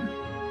fine.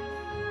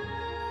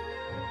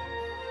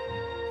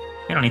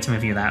 We don't need to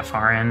move you that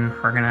far in.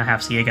 We're gonna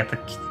have Sia get the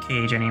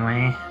cage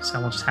anyway,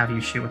 so we'll just have you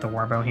shoot with the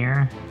warbow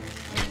here.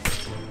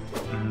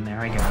 And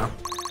there we go.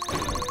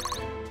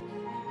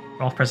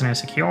 Both prisoners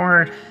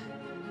secured.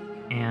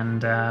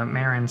 And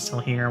Marin's still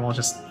here. We'll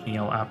just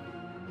heal up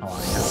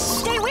Elias.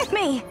 Stay with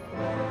me!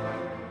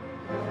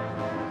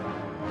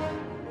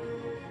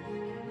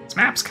 This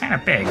map's kind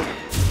of big.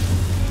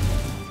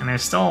 And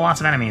there's still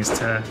lots of enemies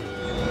to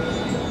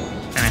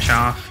finish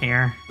off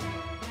here.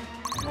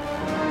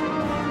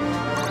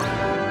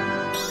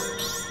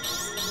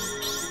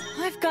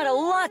 I've got a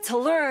lot to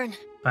learn.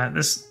 But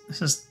this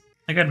is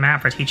a good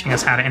map for teaching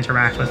us how to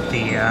interact with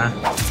the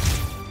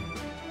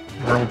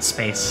world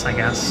space, I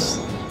guess.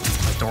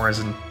 With doors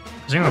and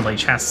presumably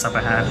chests up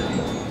ahead.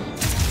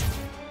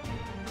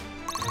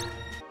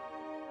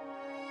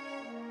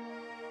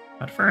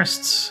 But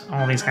first,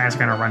 all these guys are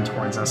going to run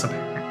towards us,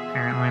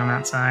 apparently, on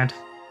that side.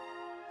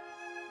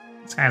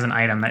 This guy has an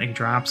item that he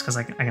drops, because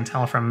I can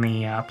tell from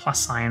the plus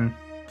sign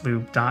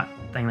blue dot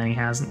thing that he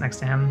has next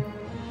to him.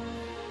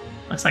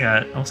 Looks like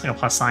a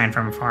plus sign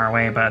from far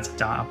away, but it's a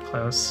dot up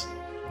close.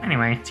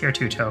 Anyway, tier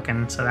 2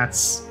 token, so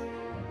that's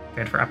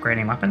good for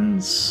upgrading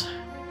weapons.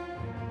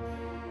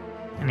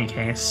 In any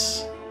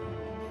case,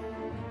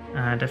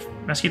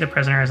 rescue the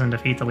prisoners and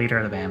defeat the leader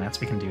of the bandits.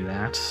 We can do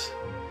that.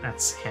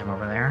 That's him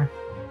over there.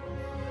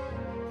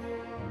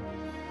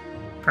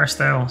 First,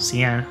 though,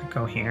 Sia,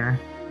 go here.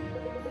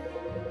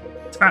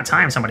 It's about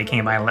time somebody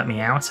came by to let me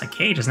out. A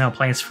cage is no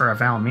place for a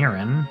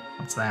Valmiran.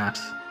 What's that?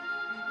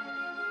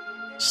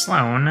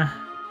 Sloane.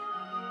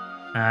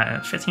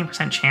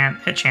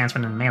 15% hit chance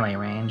when in melee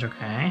range,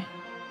 okay.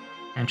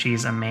 And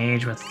she's a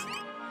mage with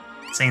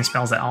the same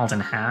spells that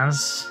Alden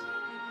has.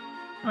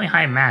 Really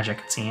high magic,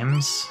 it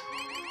seems.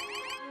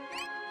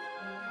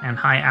 And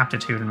high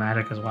aptitude in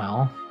magic as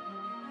well.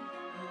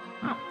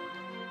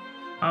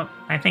 Oh,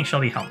 I think she'll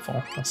be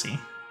helpful. We'll see.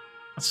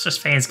 Let's just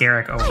phase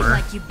Varic over.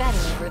 I'd like you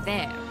better over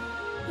there.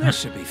 This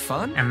should be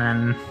fun. And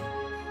then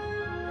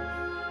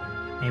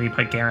maybe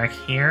put Varic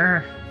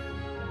here.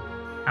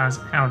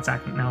 How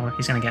exactly? No,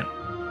 he's gonna get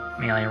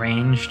melee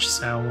ranged,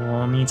 so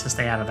we'll need to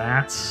stay out of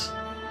that.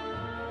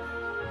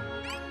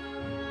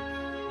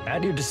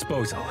 At your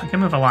disposal. We can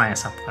move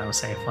Elias up though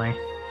safely,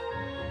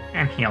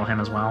 and heal him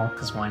as well,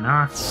 because why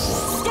not?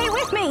 Stay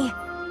with me!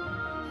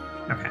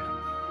 Okay.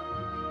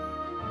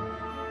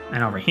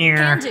 And over here,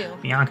 Can do.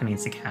 Bianca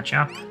needs to catch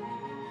up,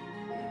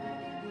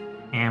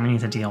 and we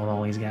need to deal with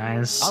all these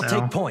guys. I'll so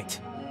take point.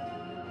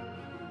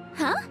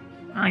 Huh?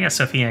 I guess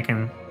Sophia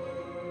can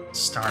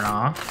start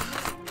off.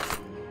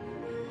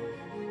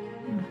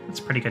 That's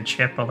a pretty good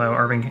chip, although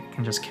Irving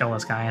can just kill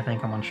this guy, I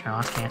think, in one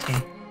shot, can't he?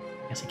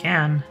 Yes, he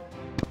can.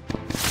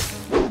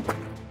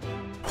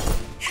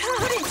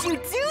 How did you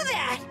do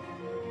that?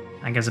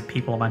 I That gives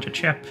people a bunch of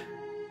chip,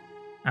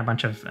 a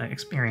bunch of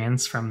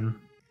experience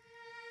from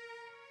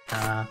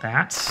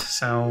that.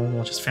 So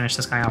we'll just finish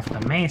this guy off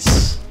with a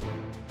mace.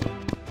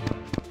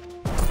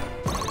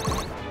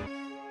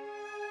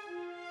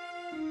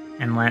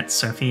 And let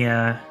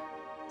Sophia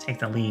take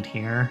the lead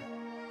here.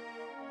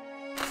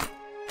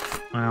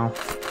 Well,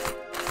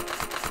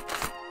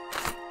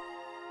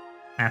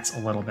 that's a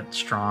little bit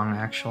strong,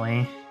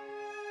 actually.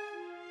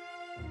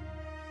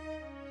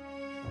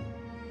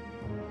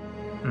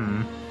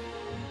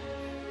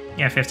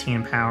 You have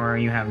 15 power,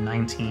 you have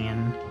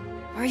 19.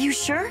 Are you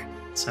sure?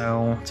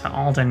 So to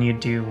Alden you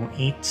do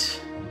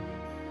 8.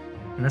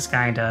 And this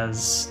guy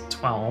does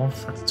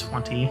 12, that's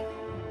 20.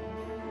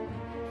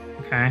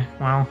 Okay,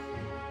 well,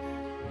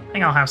 I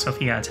think I'll have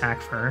Sophia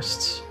attack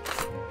first.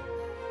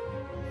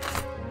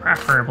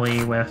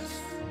 Preferably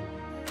with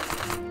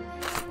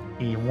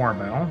the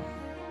warbow.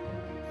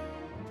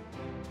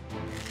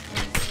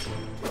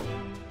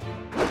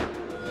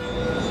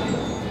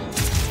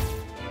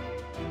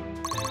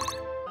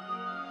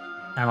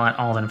 I'll let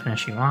Alden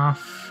finish you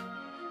off.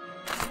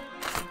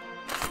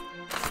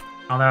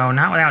 Although,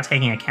 not without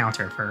taking a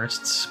counter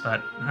first,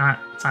 but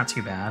it's not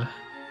too bad.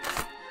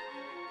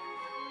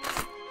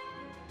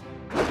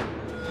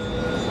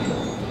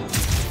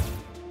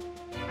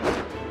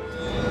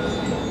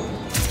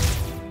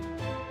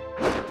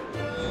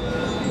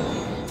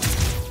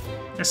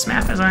 This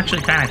map is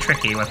actually kind of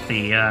tricky with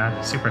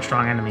the super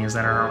strong enemies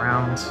that are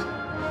around.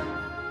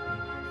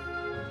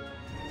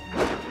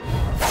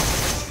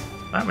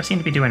 But we seem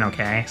to be doing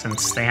okay,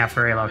 since they have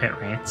very low hit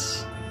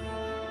rates.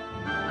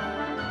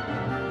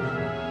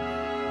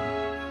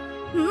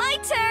 My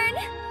turn!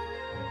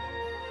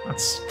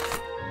 Let's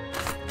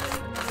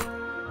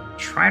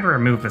try to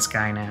remove this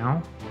guy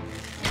now.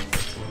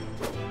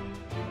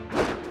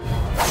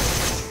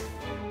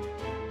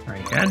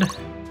 Very good.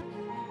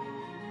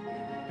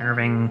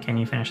 Irving, can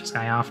you finish this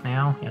guy off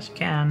now? Yes, you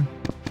can.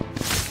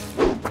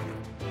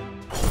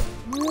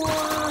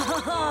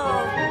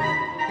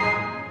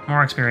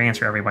 More experience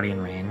for everybody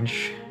in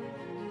range.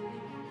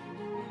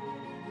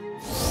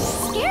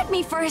 Scared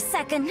me for a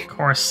second. Of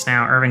course,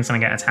 now Irving's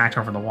gonna get attacked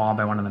over the wall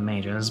by one of the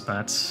mages,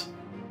 but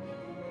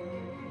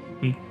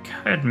we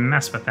could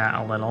mess with that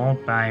a little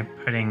by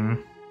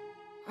putting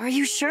Are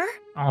you sure?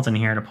 Alden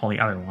here to pull the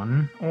other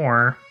one.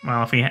 Or,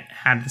 well, if we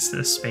had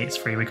this space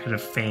free, we could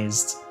have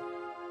phased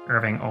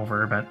Irving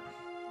over, but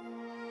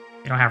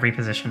we don't have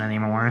reposition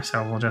anymore,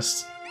 so we'll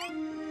just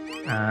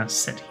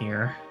sit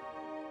here.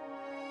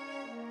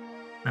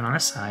 And on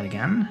this side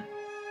again.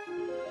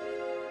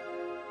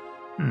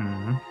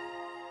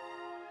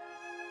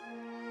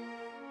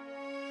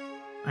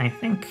 I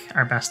think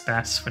our best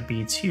bets would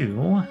be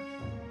to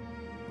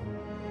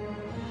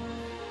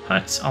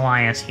put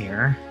Elias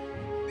here,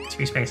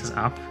 2 spaces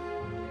up.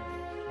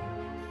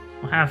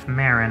 We'll have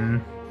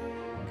Marin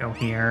go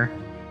here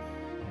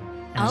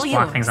and just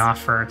block things off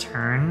for a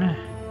turn.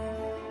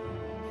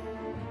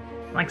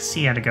 I'd like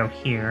Sia to go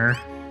here.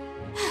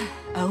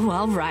 Oh,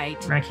 all right.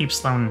 We're gonna keep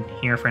Sloane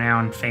here for now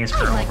and phase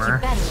her I like over.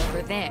 you better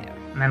over there.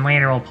 And then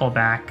later we'll pull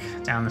back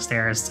down the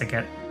stairs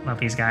to let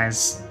these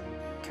guys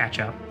catch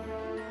up.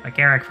 But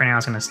Garrick for now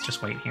is gonna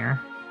just wait here.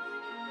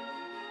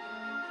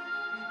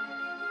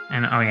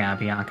 And oh yeah,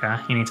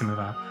 Bianca, you need to move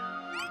up.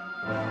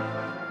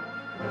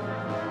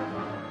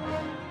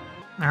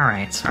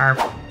 Alright, our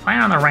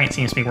plan on the right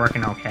seems to be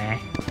working okay.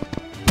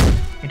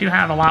 We do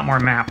have a lot more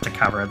map to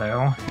cover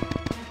though.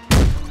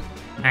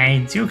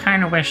 I do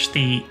kind of wish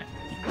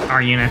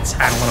our units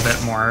had a little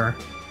bit more,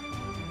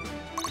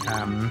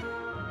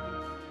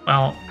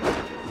 well,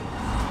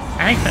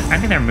 I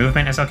think their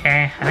movement is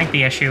okay. I think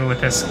the issue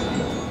with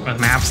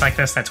maps like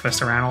this that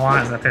twist around a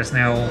lot is that there's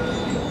no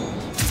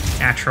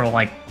natural,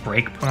 like,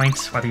 break point,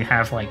 whether you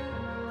have, like,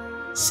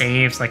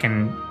 saves, like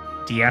in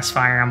DS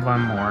Fire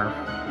Emblem, or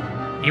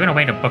even a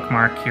way to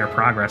bookmark your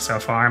progress so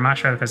far. I'm not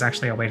sure if there's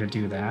actually a way to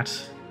do that.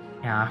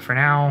 Yeah, for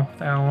now,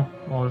 though,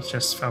 we'll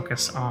just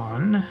focus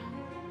on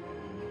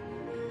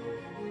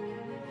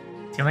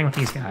dealing with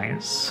these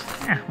guys.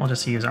 Yeah, we'll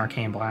just use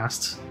Arcane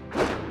Blast.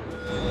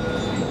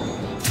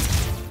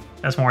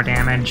 Does more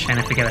damage, and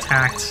if we get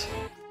attacked,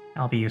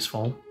 that'll be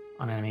useful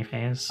on enemy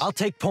phase. I'll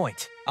take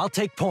point. I'll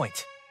take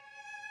point.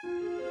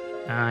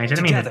 I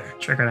didn't mean to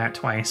trigger that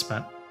twice,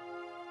 but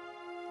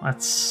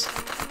let's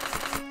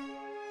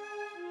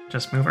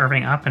just move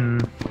Irving up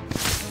and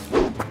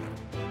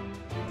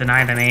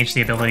deny the mage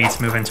the ability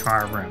to move into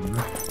our room,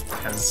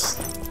 because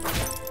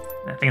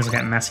things will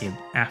get messy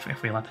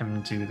if we let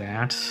them do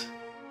that.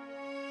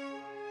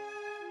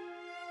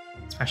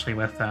 Especially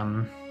with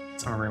some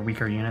of our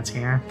weaker units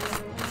here.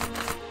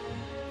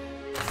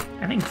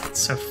 I think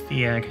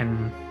Sophia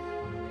can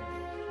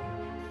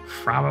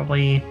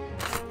probably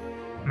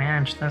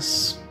manage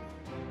this.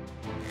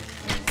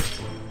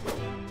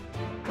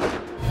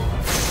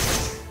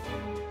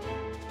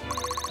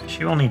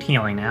 She will need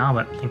healing now,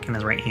 but Lincoln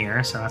is right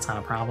here, so that's not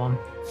a problem.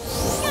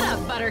 Get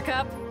up,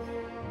 Buttercup.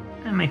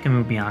 And we can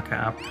move Bianca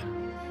up.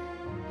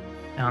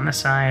 Now on this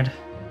side,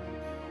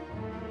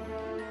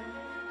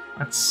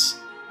 let's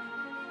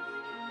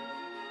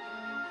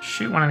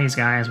shoot one of these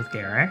guys with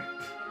Varic.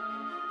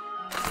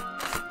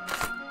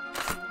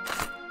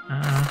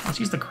 Let's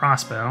use the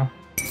crossbow.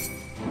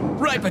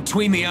 Right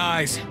between the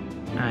eyes.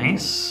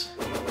 Nice.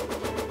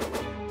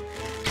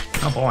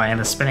 Oh boy,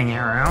 the spinning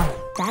arrow.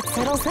 That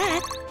settles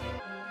that.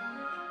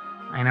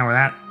 I know where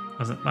that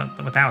was,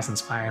 what that was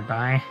inspired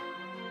by.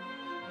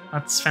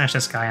 Let's finish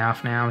this guy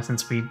off now,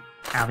 since we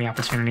have the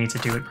opportunity to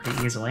do it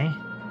pretty easily.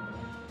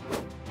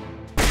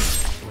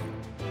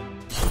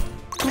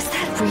 Was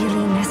that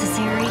really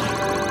necessary?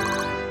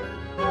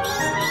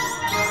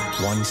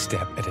 One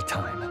step at a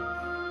time.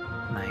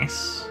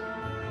 Nice.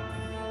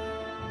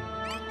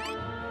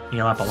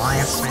 Heal up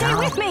Elias Stay now.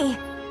 with me!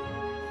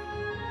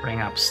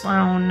 Bring up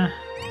Sloane.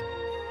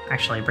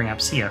 Actually, bring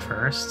up Sia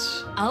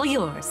first. All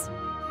yours.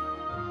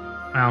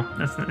 Well,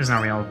 there's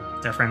no real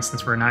difference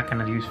since we're not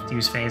going to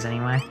use phase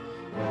anyway.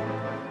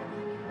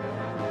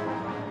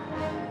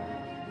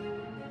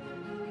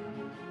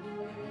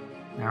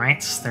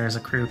 Alright, there's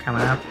a crew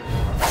coming up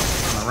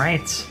on the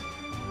right.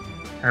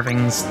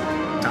 Irving's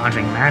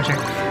dodging magic.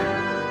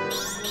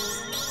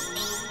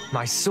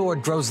 My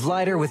sword grows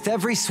lighter with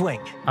every swing.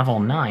 Level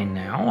 9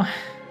 now.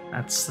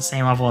 That's the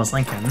same level as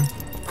Lincoln.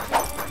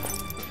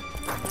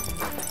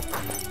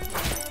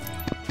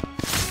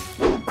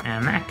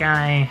 And that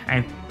guy,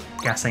 I'm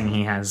guessing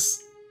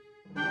he's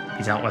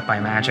dealt with by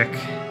magic.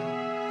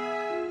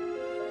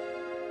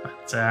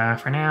 But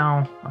for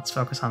now, let's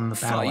focus on the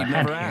battle Thought you'd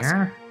ahead never ask.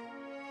 here.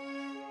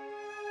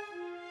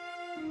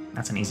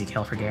 That's an easy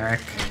kill for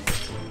Varic.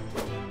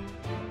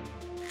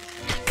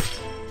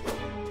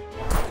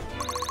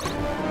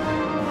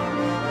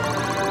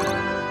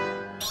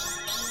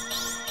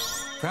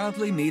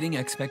 Proudly meeting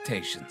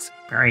expectations.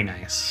 Very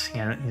nice.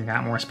 Yeah, he's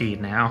got more speed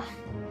now.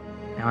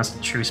 Now his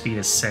true speed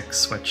is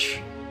 6,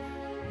 which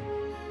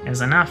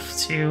is enough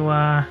to,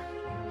 well,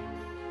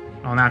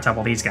 not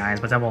double these guys,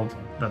 but double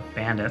the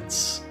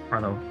bandits, or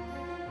the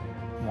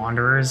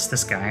wanderers.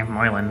 This guy,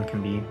 Moylan,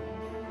 can be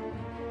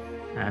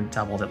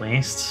doubled at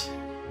least.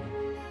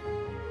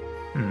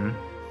 Can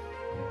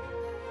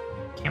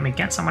we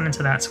get someone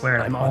into that square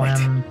to I'm pull on it.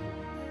 him?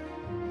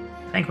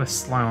 I think with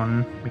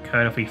Sloane, we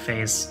could if we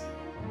phase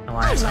I'd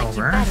Elias like you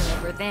over. better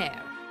over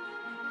there.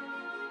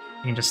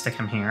 You can just stick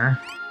him here.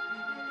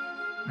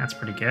 That's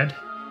pretty good.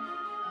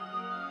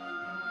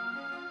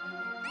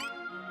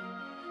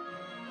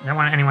 I don't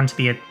want anyone to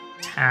be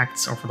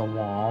attacked over the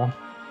wall.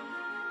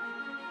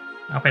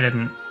 I hope I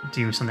didn't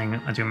do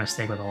a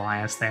mistake with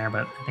Elias there,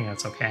 but I think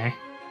that's okay.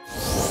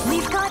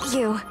 We've got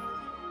you!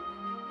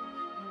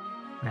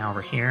 Now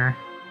over here.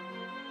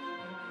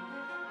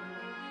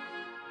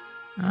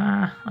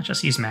 Let's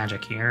just use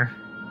magic here.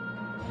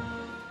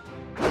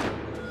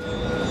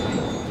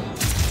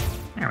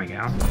 There we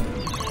go.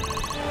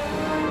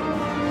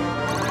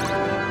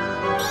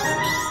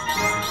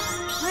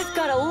 I've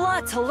got a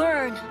lot to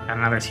learn! Got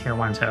another tier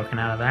 1 token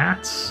out of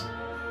that.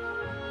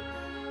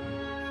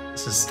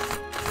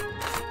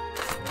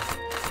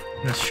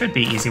 This should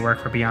be easy work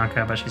for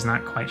Bianca, but she's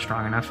not quite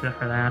strong enough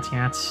for that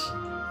yet.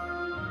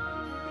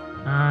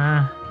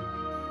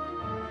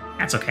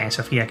 That's okay,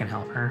 Sophia can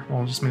help her.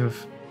 We'll just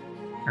move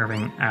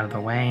Irving out of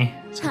the way.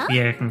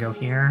 Sophia can go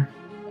here.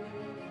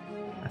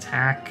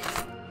 Attack.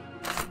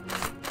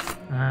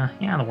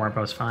 Yeah, the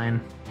warbow's fine.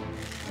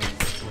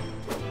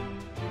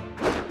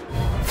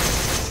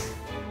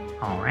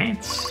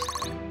 Alright.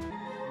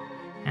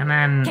 And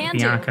then Can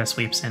do. Bianca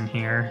sweeps in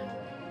here.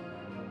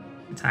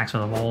 Attacks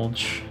with a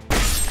Volge.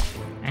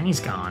 And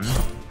he's gone.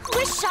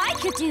 Wish I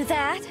could do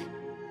that!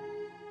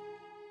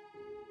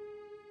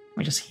 Let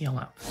me just heal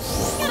up.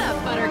 Get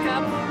up,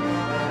 Buttercup.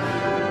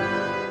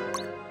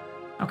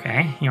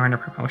 Okay, you're under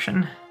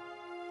promotion.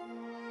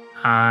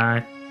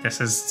 This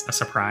is a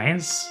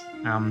surprise.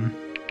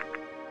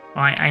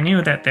 Well, I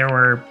knew that there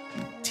were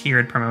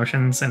tiered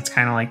promotions. It's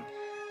kind of like,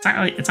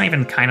 it's not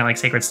even kind of like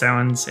Sacred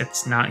Stones.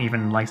 It's not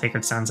even like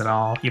Sacred Stones at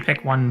all. You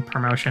pick one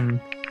promotion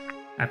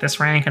at this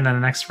rank, and then the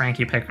next rank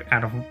you pick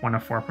out of one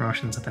of 4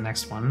 promotions at the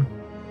next one.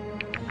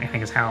 I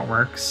think is how it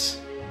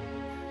works.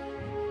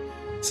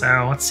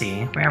 So let's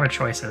see. We have our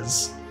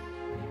choices.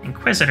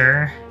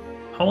 Inquisitor.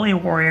 Holy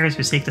warriors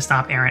who seek to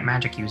stop errant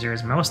magic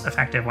users, most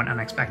effective when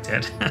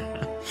unexpected.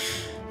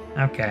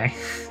 Okay.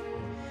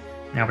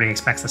 Nobody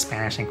expects the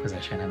Spanish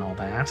Inquisition and all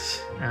that.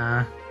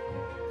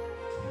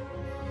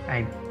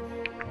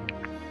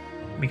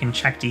 We can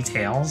check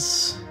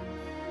details.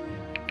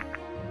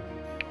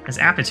 His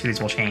aptitudes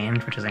will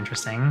change, which is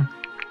interesting.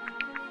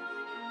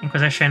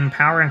 Inquisition,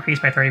 power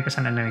increased by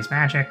 30% enemy's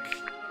magic.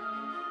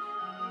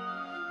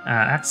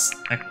 That's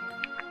a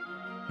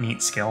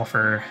neat skill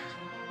for,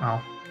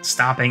 well,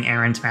 stopping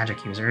errant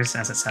magic users,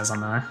 as it says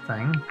on the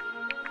thing.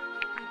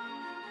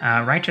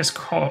 Righteous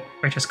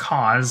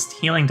Cause,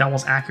 healing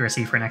doubles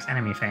accuracy for next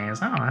enemy phase.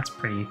 Oh, that's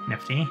pretty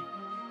nifty.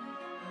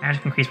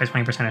 Magic increased by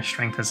 20% of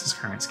strength is his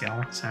current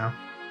skill, so...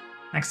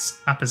 Next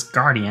up is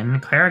Guardian,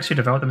 clerics who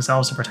devote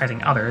themselves to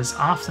protecting others,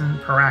 often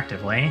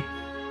proactively.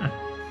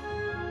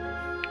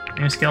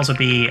 New skills would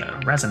be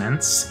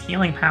Resonance,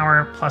 healing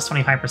power plus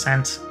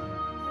 25%,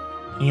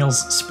 Heals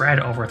spread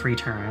over 3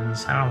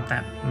 turns. I don't know what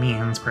that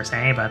means per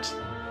se, but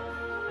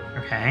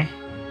okay.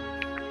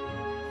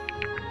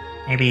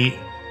 Maybe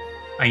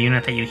a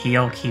unit that you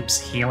heal keeps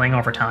healing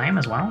over time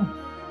as well.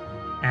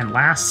 And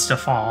lasts to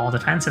fall.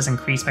 Defense is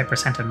increased by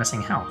 % of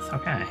missing health.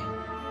 Okay.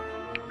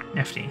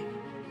 Nifty.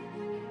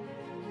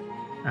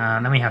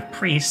 Then we have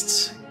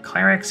priests.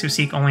 Clerics who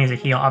seek only to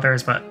heal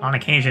others, but on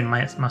occasion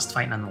must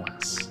fight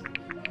nonetheless.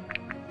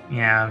 We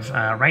have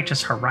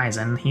Righteous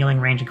Horizon. Healing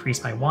range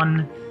increased by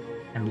 1.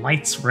 And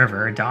Light's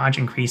River, dodge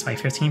increased by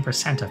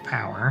 15% of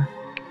power.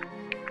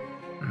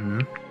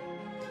 And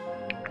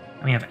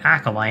we have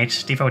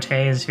Acolyte,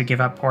 devotees who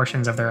give up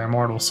portions of their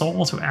immortal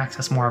soul to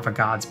access more of a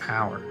god's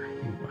power.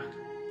 Ooh.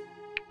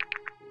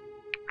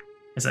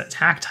 His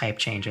attack type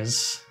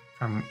changes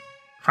from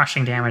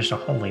crushing damage to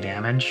holy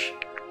damage.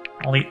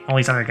 All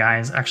these other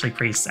guys, actually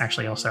priests,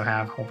 actually also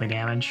have holy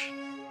damage.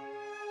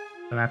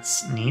 So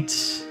that's neat.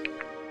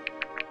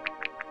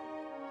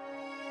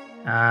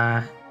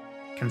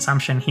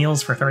 Consumption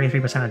heals for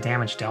 33% of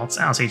damage dealt.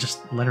 Oh, so you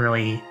just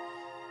literally...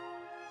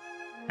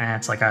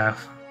 it's like a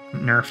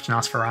nerfed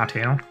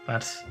Nosferatu,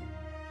 but...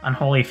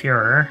 Unholy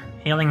Furor.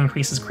 Healing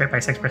increases crit by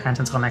 6%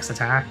 until next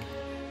attack.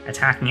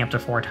 Attacking up to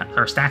 4 times,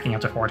 or stacking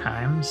up to 4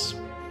 times.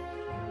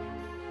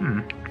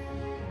 I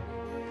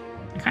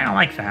kind of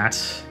like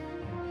that.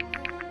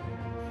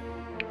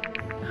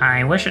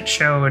 I wish it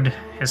showed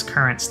his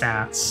current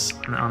stats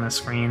on the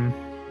screen.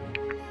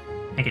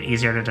 Make it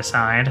easier to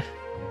decide.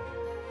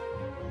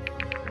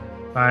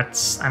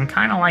 But I'm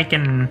kind of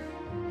liking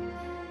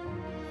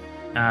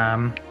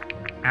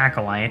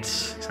Acolyte,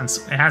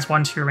 since it has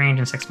 1-2 range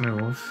and 6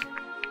 move.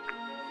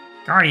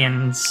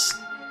 Guardians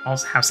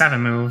also have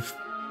 7 move,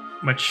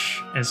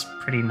 which is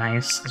pretty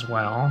nice as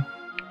well.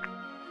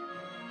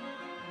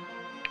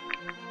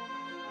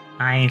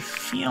 I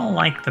feel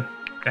like the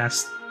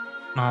best...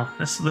 Well,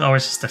 this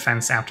lowers his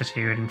defense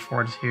aptitude and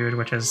fortitude,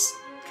 which is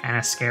kind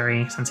of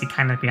scary, since he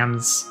kind of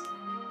becomes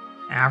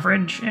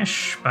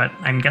average-ish, but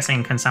I'm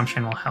guessing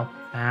consumption will help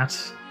with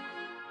that.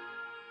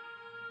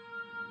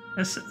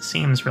 This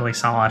seems really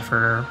solid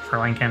for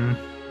Lincoln.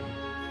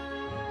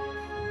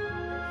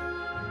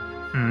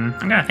 I'm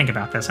gonna think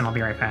about this and I'll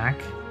be right back.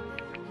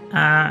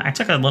 I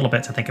took a little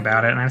bit to think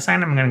about it and I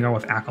decided I'm gonna go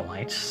with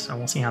Acolyte, so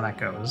we'll see how that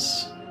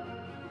goes.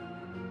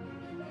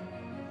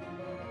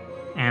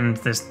 And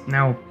there's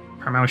no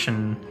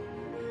promotion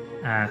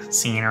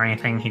scene or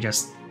anything, he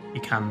just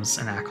becomes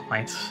an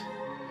Acolyte.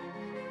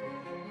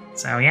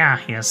 So yeah,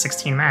 he has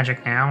 16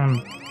 magic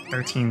now,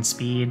 13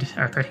 speed,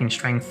 or 13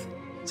 strength,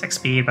 6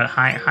 speed, but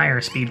higher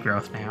speed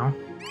growth now.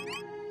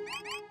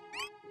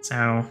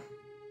 So,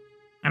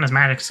 and his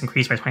magic's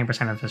increased by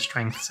 20% of his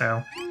strength,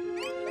 so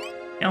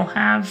he'll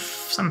have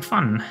some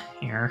fun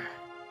here.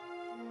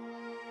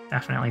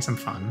 Definitely some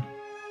fun.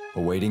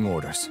 Awaiting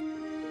orders.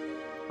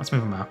 Let's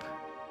move him up.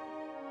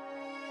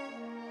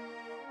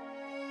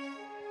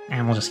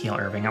 And we'll just heal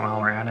Irving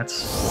while we're at it.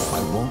 I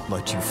won't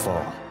let you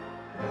fall.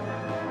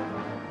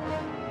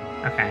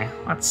 Okay,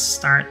 let's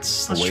try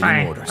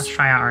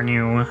out our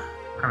new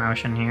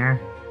promotion here.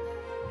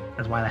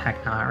 Because why the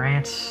heck not,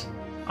 right?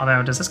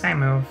 Although, does this guy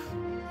move?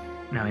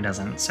 No, he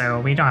doesn't, so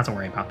we don't have to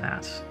worry about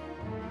that.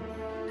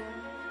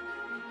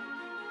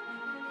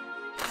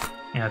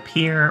 We have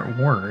Peer,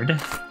 Word,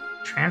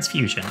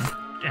 Transfusion,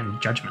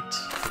 and Judgment.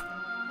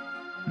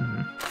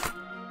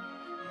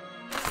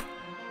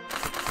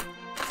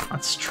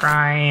 Let's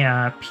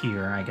try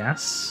Peer, I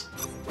guess.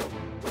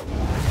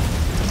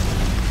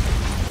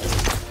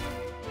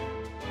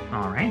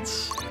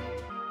 Alright.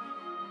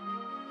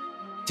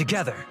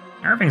 Together.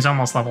 Irving's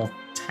almost level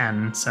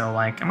 10, so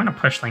like, I'm gonna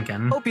push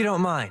Lincoln. Hope you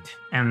don't mind.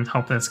 And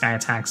hope this guy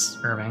attacks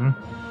Irving.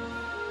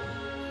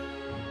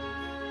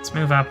 Let's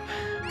move up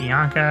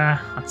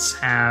Bianca. Let's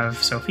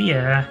have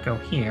Sophia go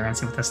here and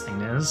see what this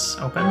thing is.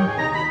 Open.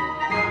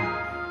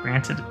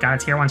 Granted, got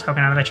a tier 1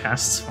 token out of the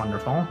chest.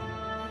 Wonderful.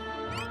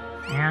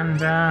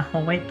 And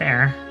we'll wait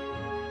there.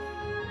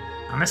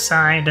 On this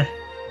side,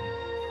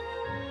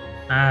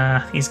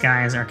 these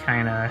guys are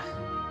kind of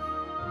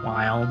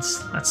wild.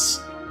 Let's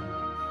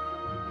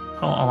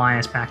pull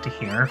Elias back to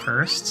here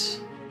first.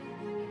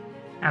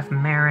 Have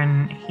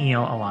Marin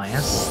heal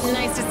Elias.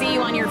 Nice to see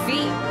you on your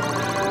feet.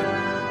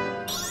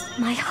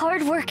 My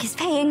hard work is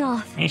paying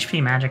off.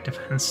 HP, magic,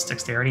 defense,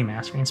 dexterity,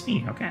 mastery, and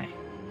speed. Okay.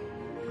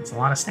 That's a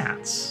lot of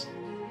stats.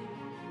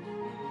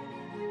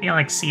 I feel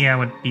like Sia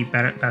would be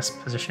best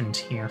positioned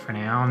here for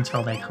now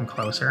until they come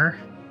closer.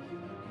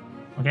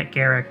 We'll get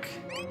Varic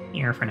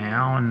here for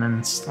now, and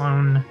then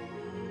Sloane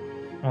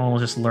will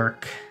just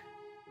lurk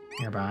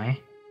nearby.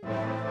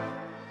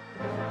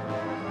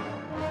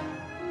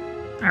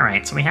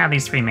 Alright, so we have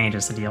these 3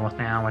 mages to deal with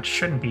now, which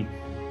shouldn't be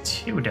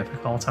too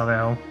difficult,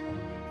 although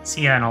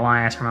Sia and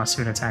Elias are most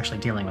suited to actually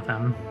dealing with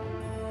them.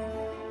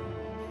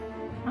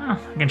 Well,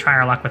 we can try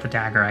our luck with the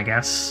dagger, I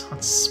guess.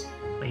 Let's...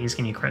 Please,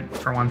 can you crit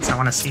for once? I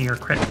want to see your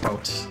crit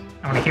quote.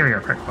 I want to hear your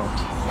crit quote.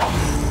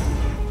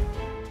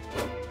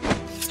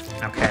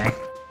 Okay.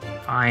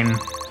 Fine.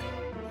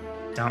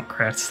 Don't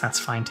crit, that's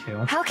fine too.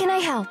 How can I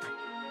help?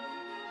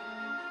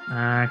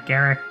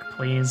 Garrick,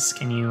 please,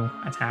 can you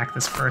attack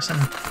this person?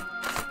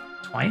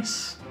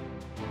 Twice?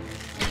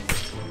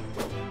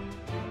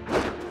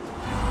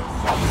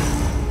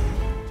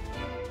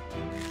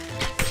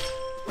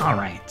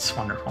 Alright,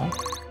 wonderful.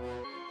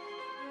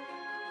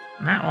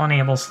 And that will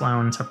enable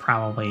Sloane to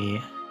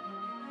probably,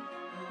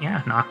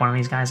 yeah, knock one of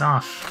these guys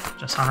off,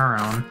 just on her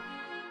own.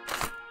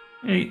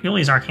 We'll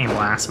use Arcane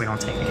Blast so we don't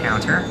take a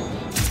counter.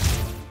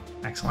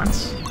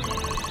 Excellent.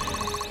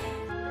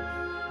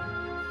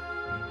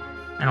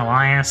 And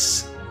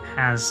Elias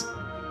has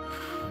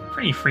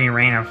pretty free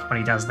reign of what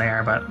he does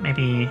there, but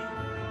maybe...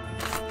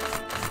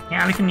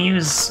 Yeah, we can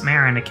use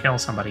Marin to kill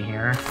somebody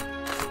here.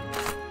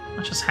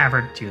 Let's just have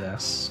her do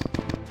this.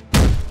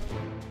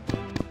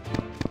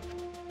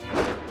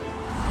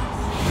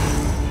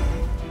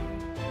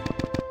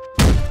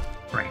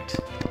 Great.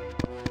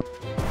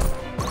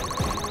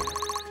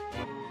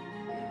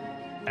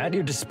 At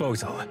your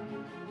disposal.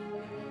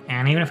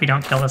 And even if we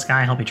don't kill this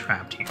guy, he'll be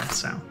trapped here,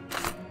 so...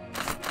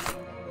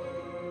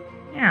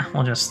 Yeah,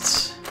 we'll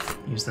just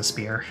use the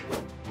spear.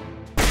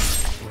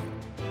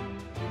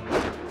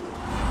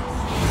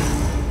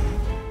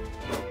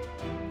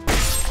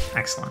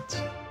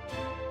 Excellent.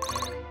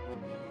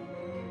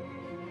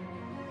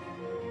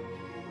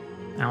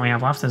 All we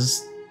have left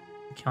is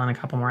killing a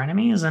couple more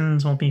enemies,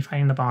 and we'll be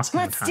fighting the boss in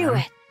no time. Let's do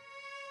it.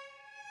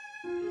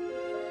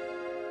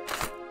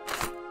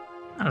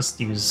 I'll just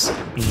use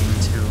Beam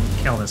to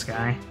kill this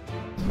guy.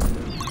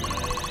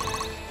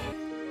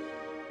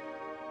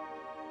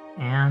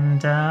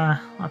 And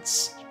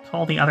let's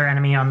pull the other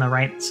enemy on the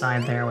right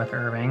side there with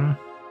Irving.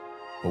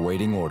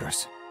 Awaiting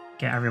orders.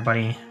 Get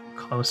everybody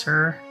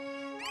closer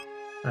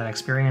for that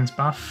experience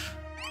buff.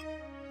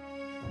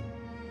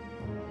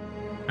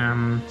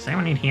 Does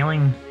anyone need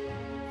healing?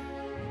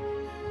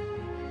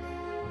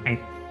 I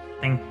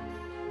think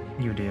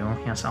you do.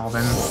 Yes,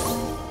 Alden.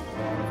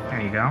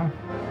 There you go.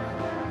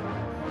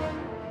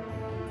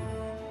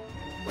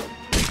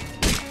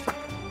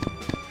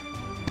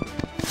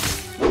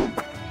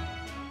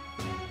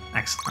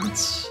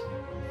 Excellent.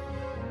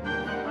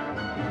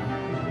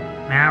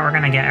 Now we're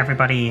gonna get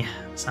everybody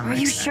some Are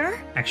you sure?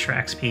 extra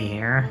XP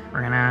here.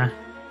 We're gonna...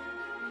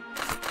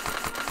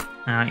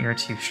 No, you're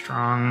too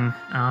strong.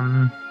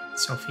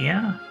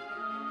 Sophia?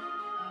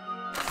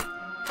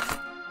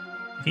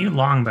 If you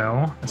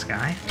longbow this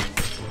guy.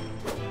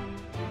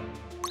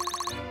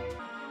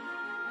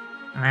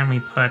 And then we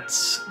put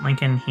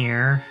Lincoln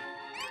here.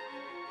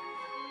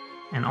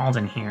 And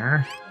Alden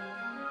here.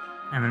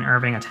 And then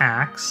Irving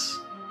attacks.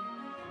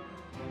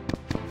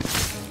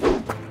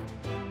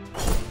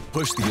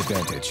 Push the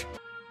advantage.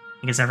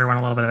 It gives everyone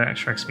a little bit of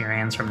extra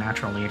experience from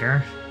Natural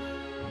Leader.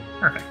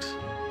 Perfect.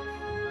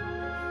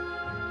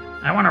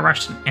 I don't want to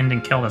rush in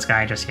and kill this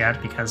guy just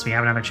yet because we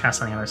have another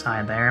chest on the other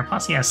side there.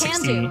 Plus he has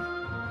 60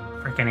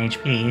 freaking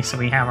HP, so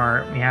we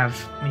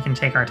can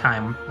take our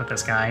time with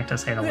this guy, to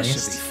say the least.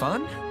 This should be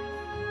fun.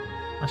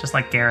 Let's just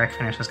let Garrick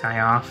finish this guy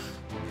off,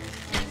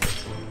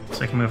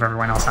 so we can move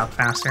everyone else out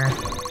faster.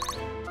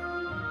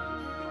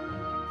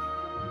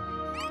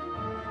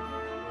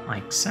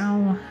 Like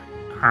so.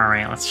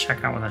 Alright, let's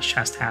check out what this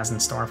chest has in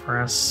store for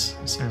us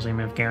as soon as we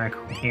move Garrick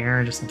over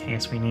here, just in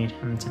case we need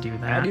him to do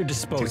that. At your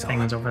disposal. Do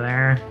things over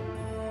there.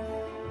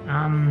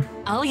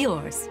 All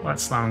yours. Let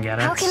Sloane get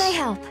it. How can I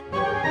help?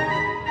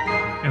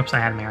 Oops, I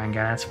had Marin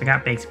get it. We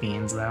got baked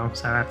beans, though,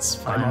 so that's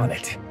fun. I'm on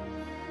it.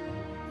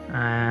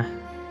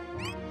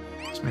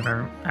 Just move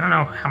over. I don't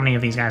know how many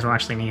of these guys we'll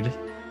actually need.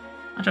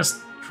 I'll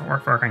just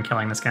work on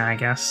killing this guy, I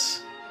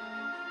guess.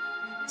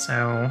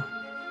 So,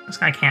 this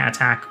guy can't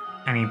attack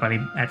anybody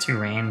at 2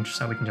 range,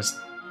 so we can just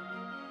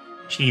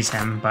cheese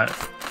him, but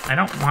I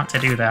don't want to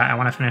do that. I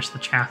want to finish the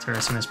chapter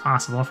as soon as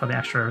possible for the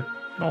extra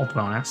gold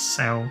bonus,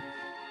 so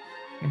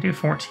we can do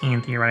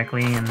 14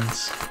 theoretically, and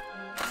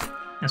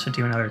this would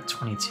do another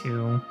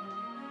 22.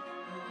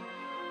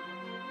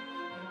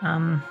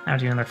 I would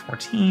do another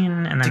 14,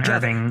 and then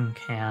Together. Irving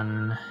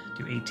can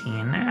do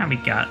 18. Yeah, we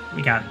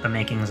got the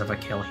makings of a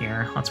kill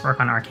here. Let's work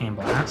on Arcane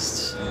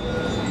Blast.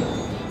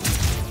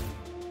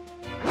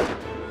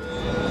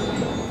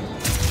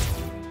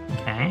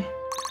 Okay.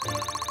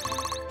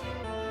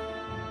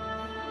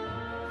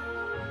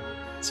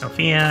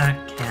 Sophia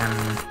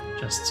can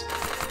just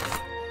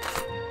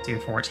do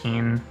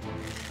 14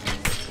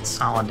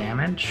 solid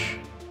damage.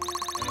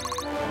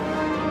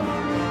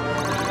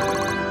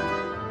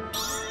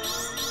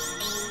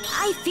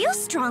 I feel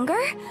stronger.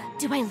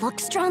 Do I look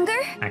stronger?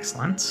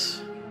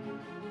 Excellent.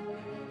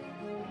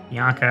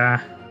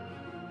 Bianca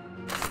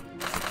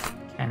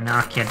can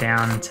knock you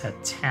down to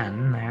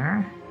 10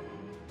 there.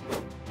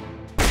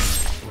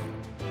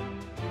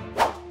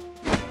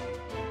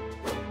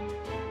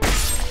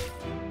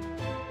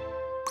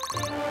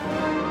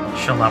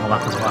 She'll level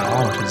up as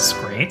well, which is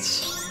great.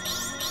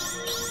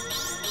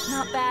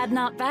 Not bad,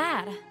 not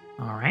bad.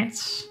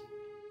 Alright.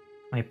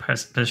 Let me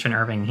position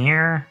Irving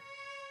here.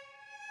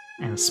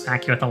 And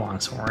smack you with the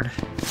longsword.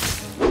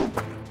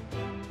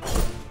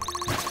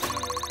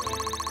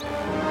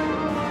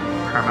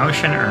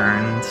 Promotion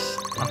earned.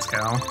 Let's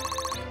go.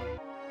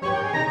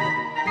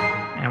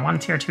 And And one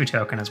tier 2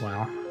 token as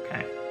well.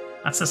 Okay.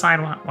 Let's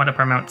decide what to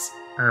promote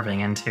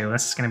Irving into.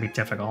 This is going to be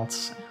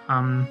difficult.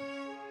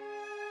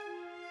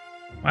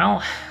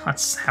 Well,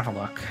 let's have a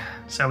look.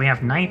 So we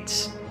have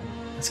Knight,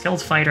 a skilled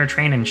fighter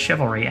trained in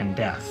chivalry and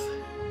death.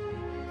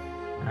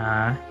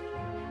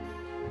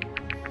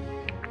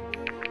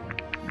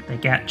 They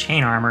get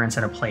chain armor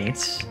instead of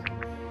plates.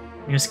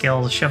 New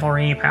skills,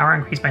 chivalry, power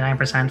increased by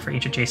 9% for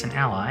each adjacent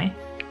ally.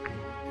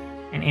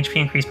 And HP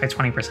increased by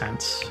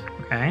 20%.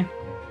 Okay.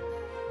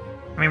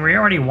 I mean, we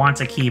already want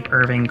to keep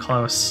Irving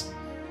close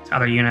to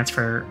other units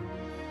for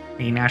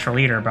the natural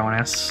leader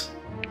bonus.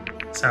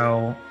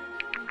 So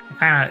it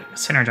kind of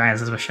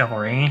synergizes with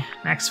chivalry.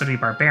 Next would be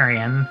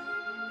barbarian.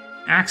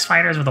 Axe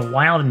fighters with a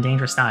wild and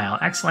dangerous style.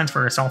 Excellent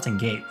for assaulting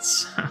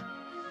gates.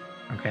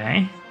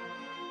 Okay.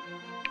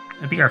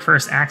 It'd be our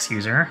first axe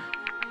user.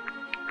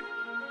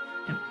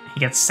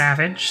 He gets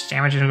savage,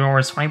 damage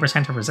ignores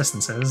 20% of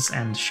resistances,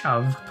 and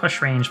shove,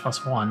 push range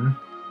 +1.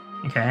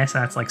 Okay, so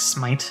that's like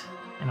smite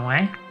in a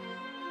way.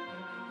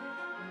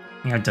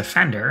 You know,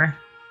 defender.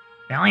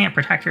 Valiant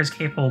protector is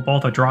capable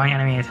both of drawing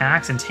enemy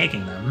attacks and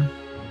taking them.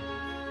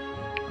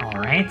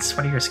 Alright,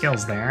 what are your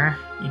skills there?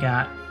 You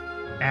got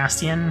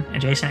Bastion,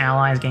 adjacent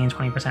allies gain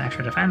 20%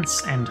 extra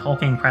defense, and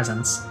hulking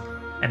presence.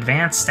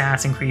 Advanced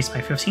stats increased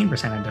by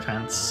 15% in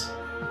defense.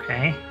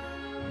 Okay.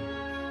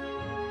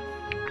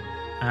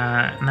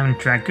 And then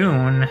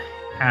Dragoon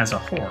has a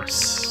horse,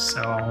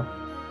 so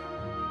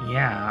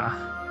yeah.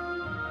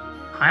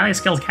 Highly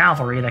skilled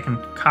cavalry that can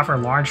cover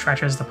large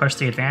stretches to push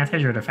the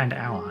advantage or defend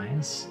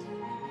allies.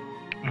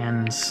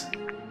 And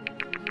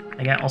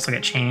they also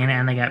get chain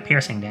and they get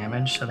piercing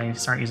damage, so they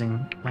start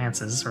using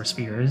lances or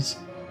spears.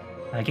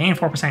 They gain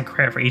 4%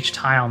 crit for each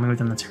tile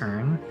moved in the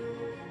turn.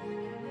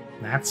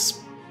 That's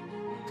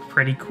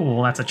pretty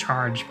cool. That's a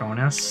charge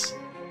bonus.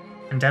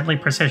 And deadly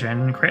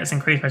precision, crit is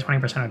increased by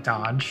 20% of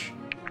dodge.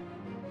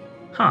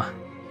 Huh.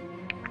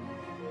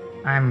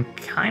 I'm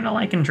kind of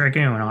liking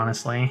Dragoon,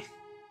 honestly.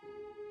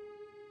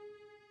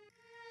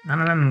 None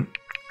of them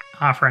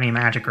offer any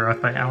magic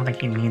growth, but I don't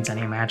think he needs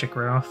any magic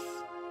growth.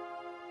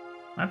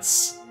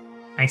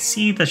 I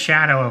see the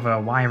shadow of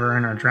a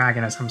wyvern or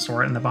dragon of some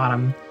sort in the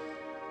bottom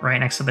right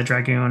next to the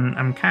Dragoon.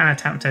 I'm kind of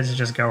tempted to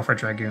just go for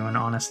Dragoon,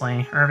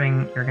 honestly.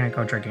 Irving, you're gonna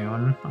go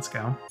Dragoon. Let's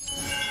go.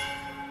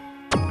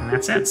 And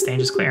that's it.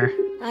 Stage is clear.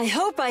 I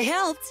hope I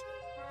helped.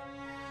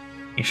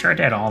 You sure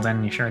did,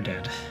 Alden. You sure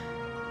did.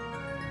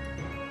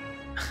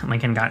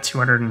 Lincoln got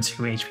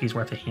 202 HP's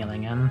worth of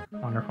healing in.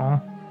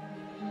 Wonderful.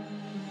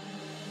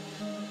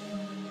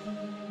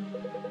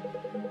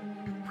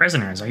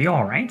 Prisoners, are you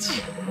alright?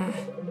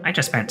 I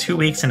just spent 2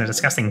 weeks in a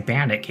disgusting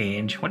bandit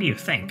cage. What do you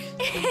think?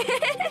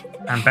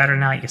 I'm better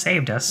now that you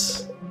saved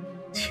us.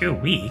 2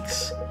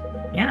 weeks?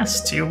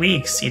 Yes, 2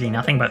 weeks, eating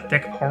nothing but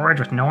thick porridge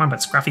with no one but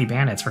scruffy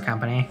bandits for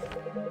company.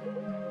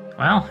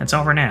 Well, it's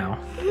over now.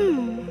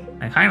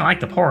 I kinda like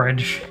the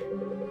porridge.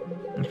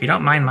 If you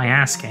don't mind my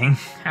asking,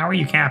 how were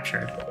you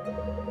captured?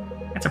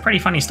 It's a pretty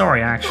funny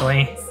story,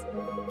 actually.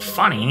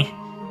 Funny?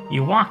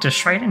 You walked us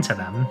straight into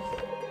them.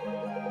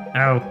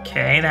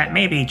 Okay, that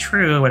may be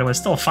true, but it was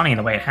still funny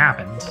the way it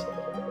happened.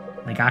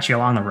 They got you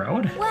along the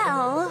road?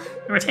 Well...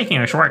 We were taking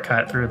a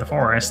shortcut through the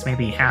forest,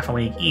 maybe half a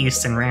league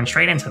east, and ran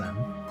straight into them.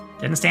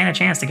 Didn't stand a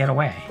chance to get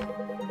away.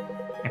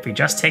 If we'd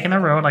just taken the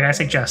road like I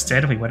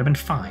suggested, we would have been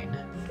fine.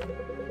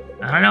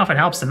 I don't know if it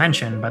helps to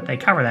mention, but they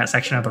cover that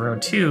section of the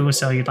road too,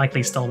 so you'd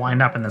likely still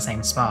wind up in the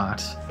same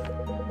spot.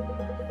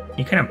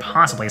 You couldn't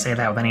possibly say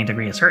that with any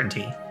degree of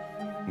certainty.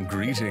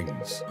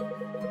 Greetings.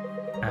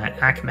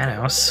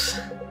 Akmenos.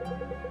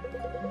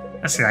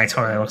 This guy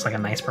totally looks like a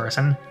nice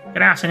person.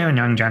 Good afternoon,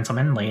 young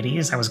gentlemen,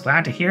 ladies. I was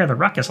glad to hear the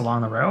ruckus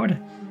along the road.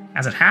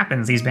 As it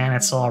happens, these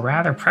bandits stole a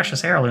rather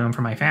precious heirloom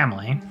for my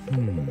family.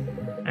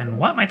 And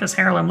what might this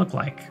heirloom look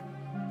like?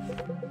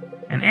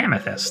 An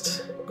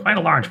amethyst. Quite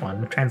a large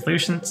one.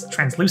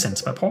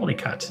 Translucent, but poorly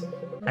cut.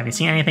 Have you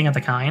seen anything of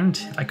the kind?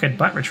 If I could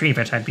but retrieve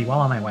it, I'd be well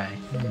on my way.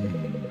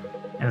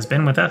 It has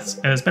been with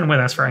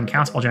us for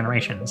uncountable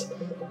generations.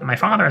 And my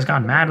father has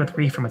gone mad with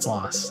grief from its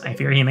loss. I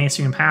fear he may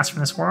soon pass from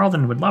this world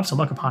and would love to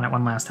look upon it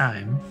one last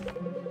time.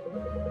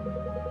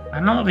 I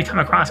don't know if we come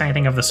across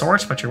anything of the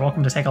sort, but you're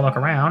welcome to take a look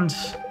around.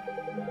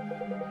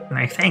 And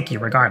I thank you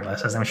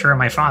regardless, as I'm sure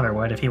my father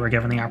would if he were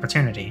given the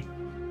opportunity.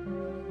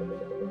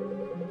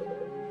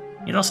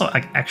 He's also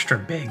like extra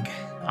big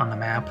on the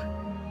map.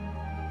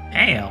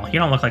 Hale, you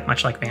don't look like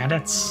much like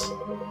bandits.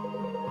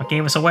 What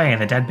gave us away?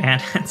 The dead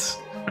bandits.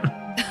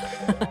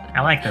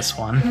 I like this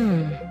one.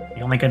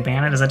 The only good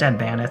bandit is a dead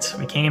bandit.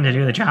 We came to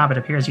do the job it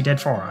appears you did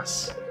for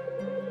us.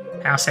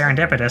 How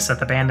serendipitous that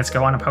the bandits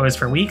go unopposed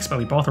for weeks, but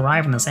we both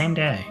arrive on the same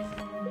day.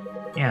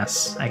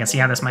 Yes, I can see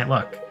how this might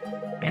look.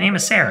 My name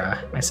is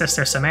Sarah. My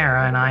sister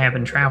Samara and I have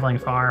been traveling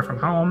far from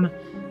home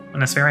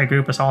when this very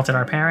group assaulted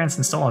our parents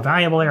and stole a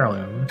valuable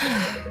heirloom.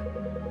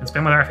 It's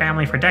been with our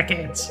family for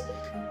decades.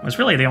 It was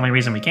really the only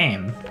reason we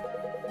came.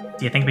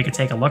 Do you think we could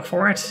take a look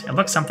for it? It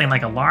looks something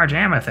like a large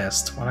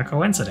amethyst. What a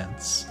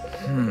coincidence.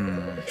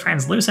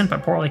 Translucent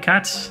but poorly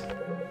cut.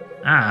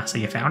 Ah, so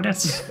you found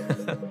it?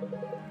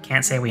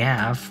 Can't say we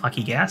have.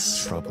 Lucky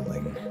guess.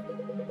 Troubling.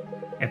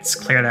 It's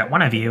clear that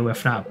one of you,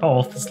 if not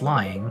both, is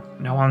lying.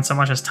 No one so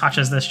much as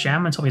touches this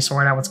gem until we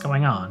sort out what's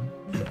going on.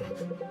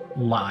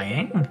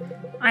 Lying?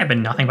 I have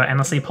been nothing but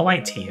endlessly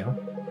polite to you.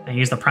 I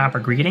use the proper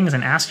greetings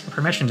and ask for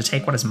permission to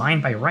take what is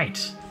mine by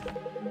right.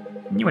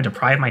 You would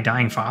deprive my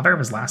dying father of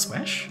his last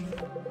wish?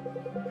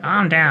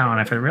 Calm down.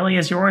 If it really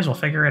is yours, we'll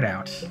figure it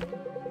out.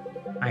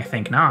 I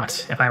think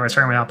not. If I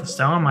return without the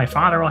stone, my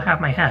father will have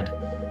my head.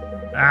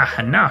 Ah,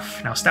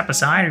 enough. Now step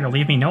aside or you'll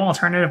leave me no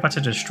alternative but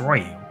to destroy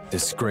you.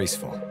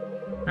 Disgraceful.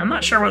 I'm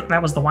not sure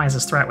that was the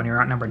wisest threat when you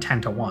were outnumbered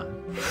 10 to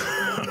 1.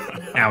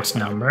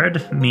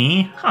 Outnumbered?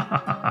 Me? Ha ha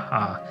ha ha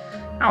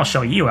ha. I'll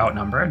show you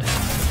outnumbered.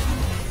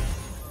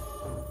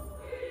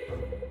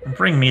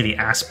 Bring me the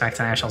aspect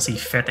and I shall see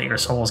fit that your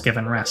soul is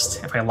given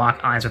rest. If I lock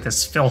eyes with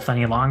this filth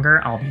any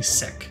longer, I'll be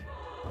sick.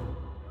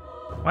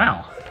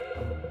 Well.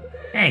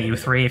 Hey, you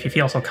three, if you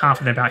feel so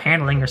confident about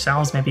handling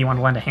yourselves, maybe you want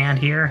to lend a hand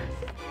here?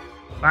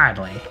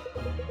 Gladly.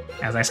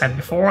 As I said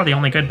before, the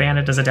only good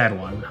bandit is a dead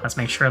one. Let's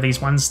make sure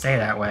these ones stay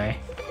that way.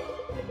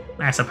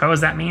 I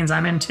suppose that means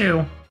I'm in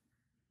too.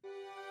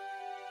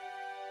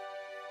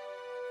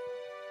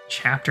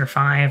 Chapter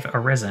 5,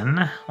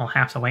 Arisen. We'll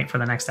have to wait for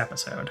the next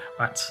episode,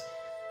 but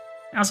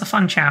that was a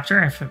fun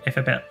chapter, if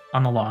a bit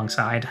on the long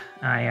side.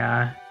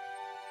 I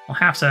will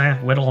have to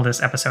whittle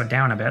this episode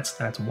down a bit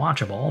so that it's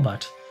watchable,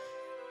 but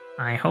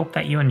I hope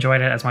that you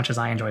enjoyed it as much as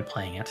I enjoyed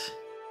playing it.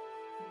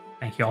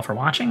 Thank you all for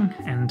watching,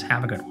 and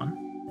have a good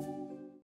one.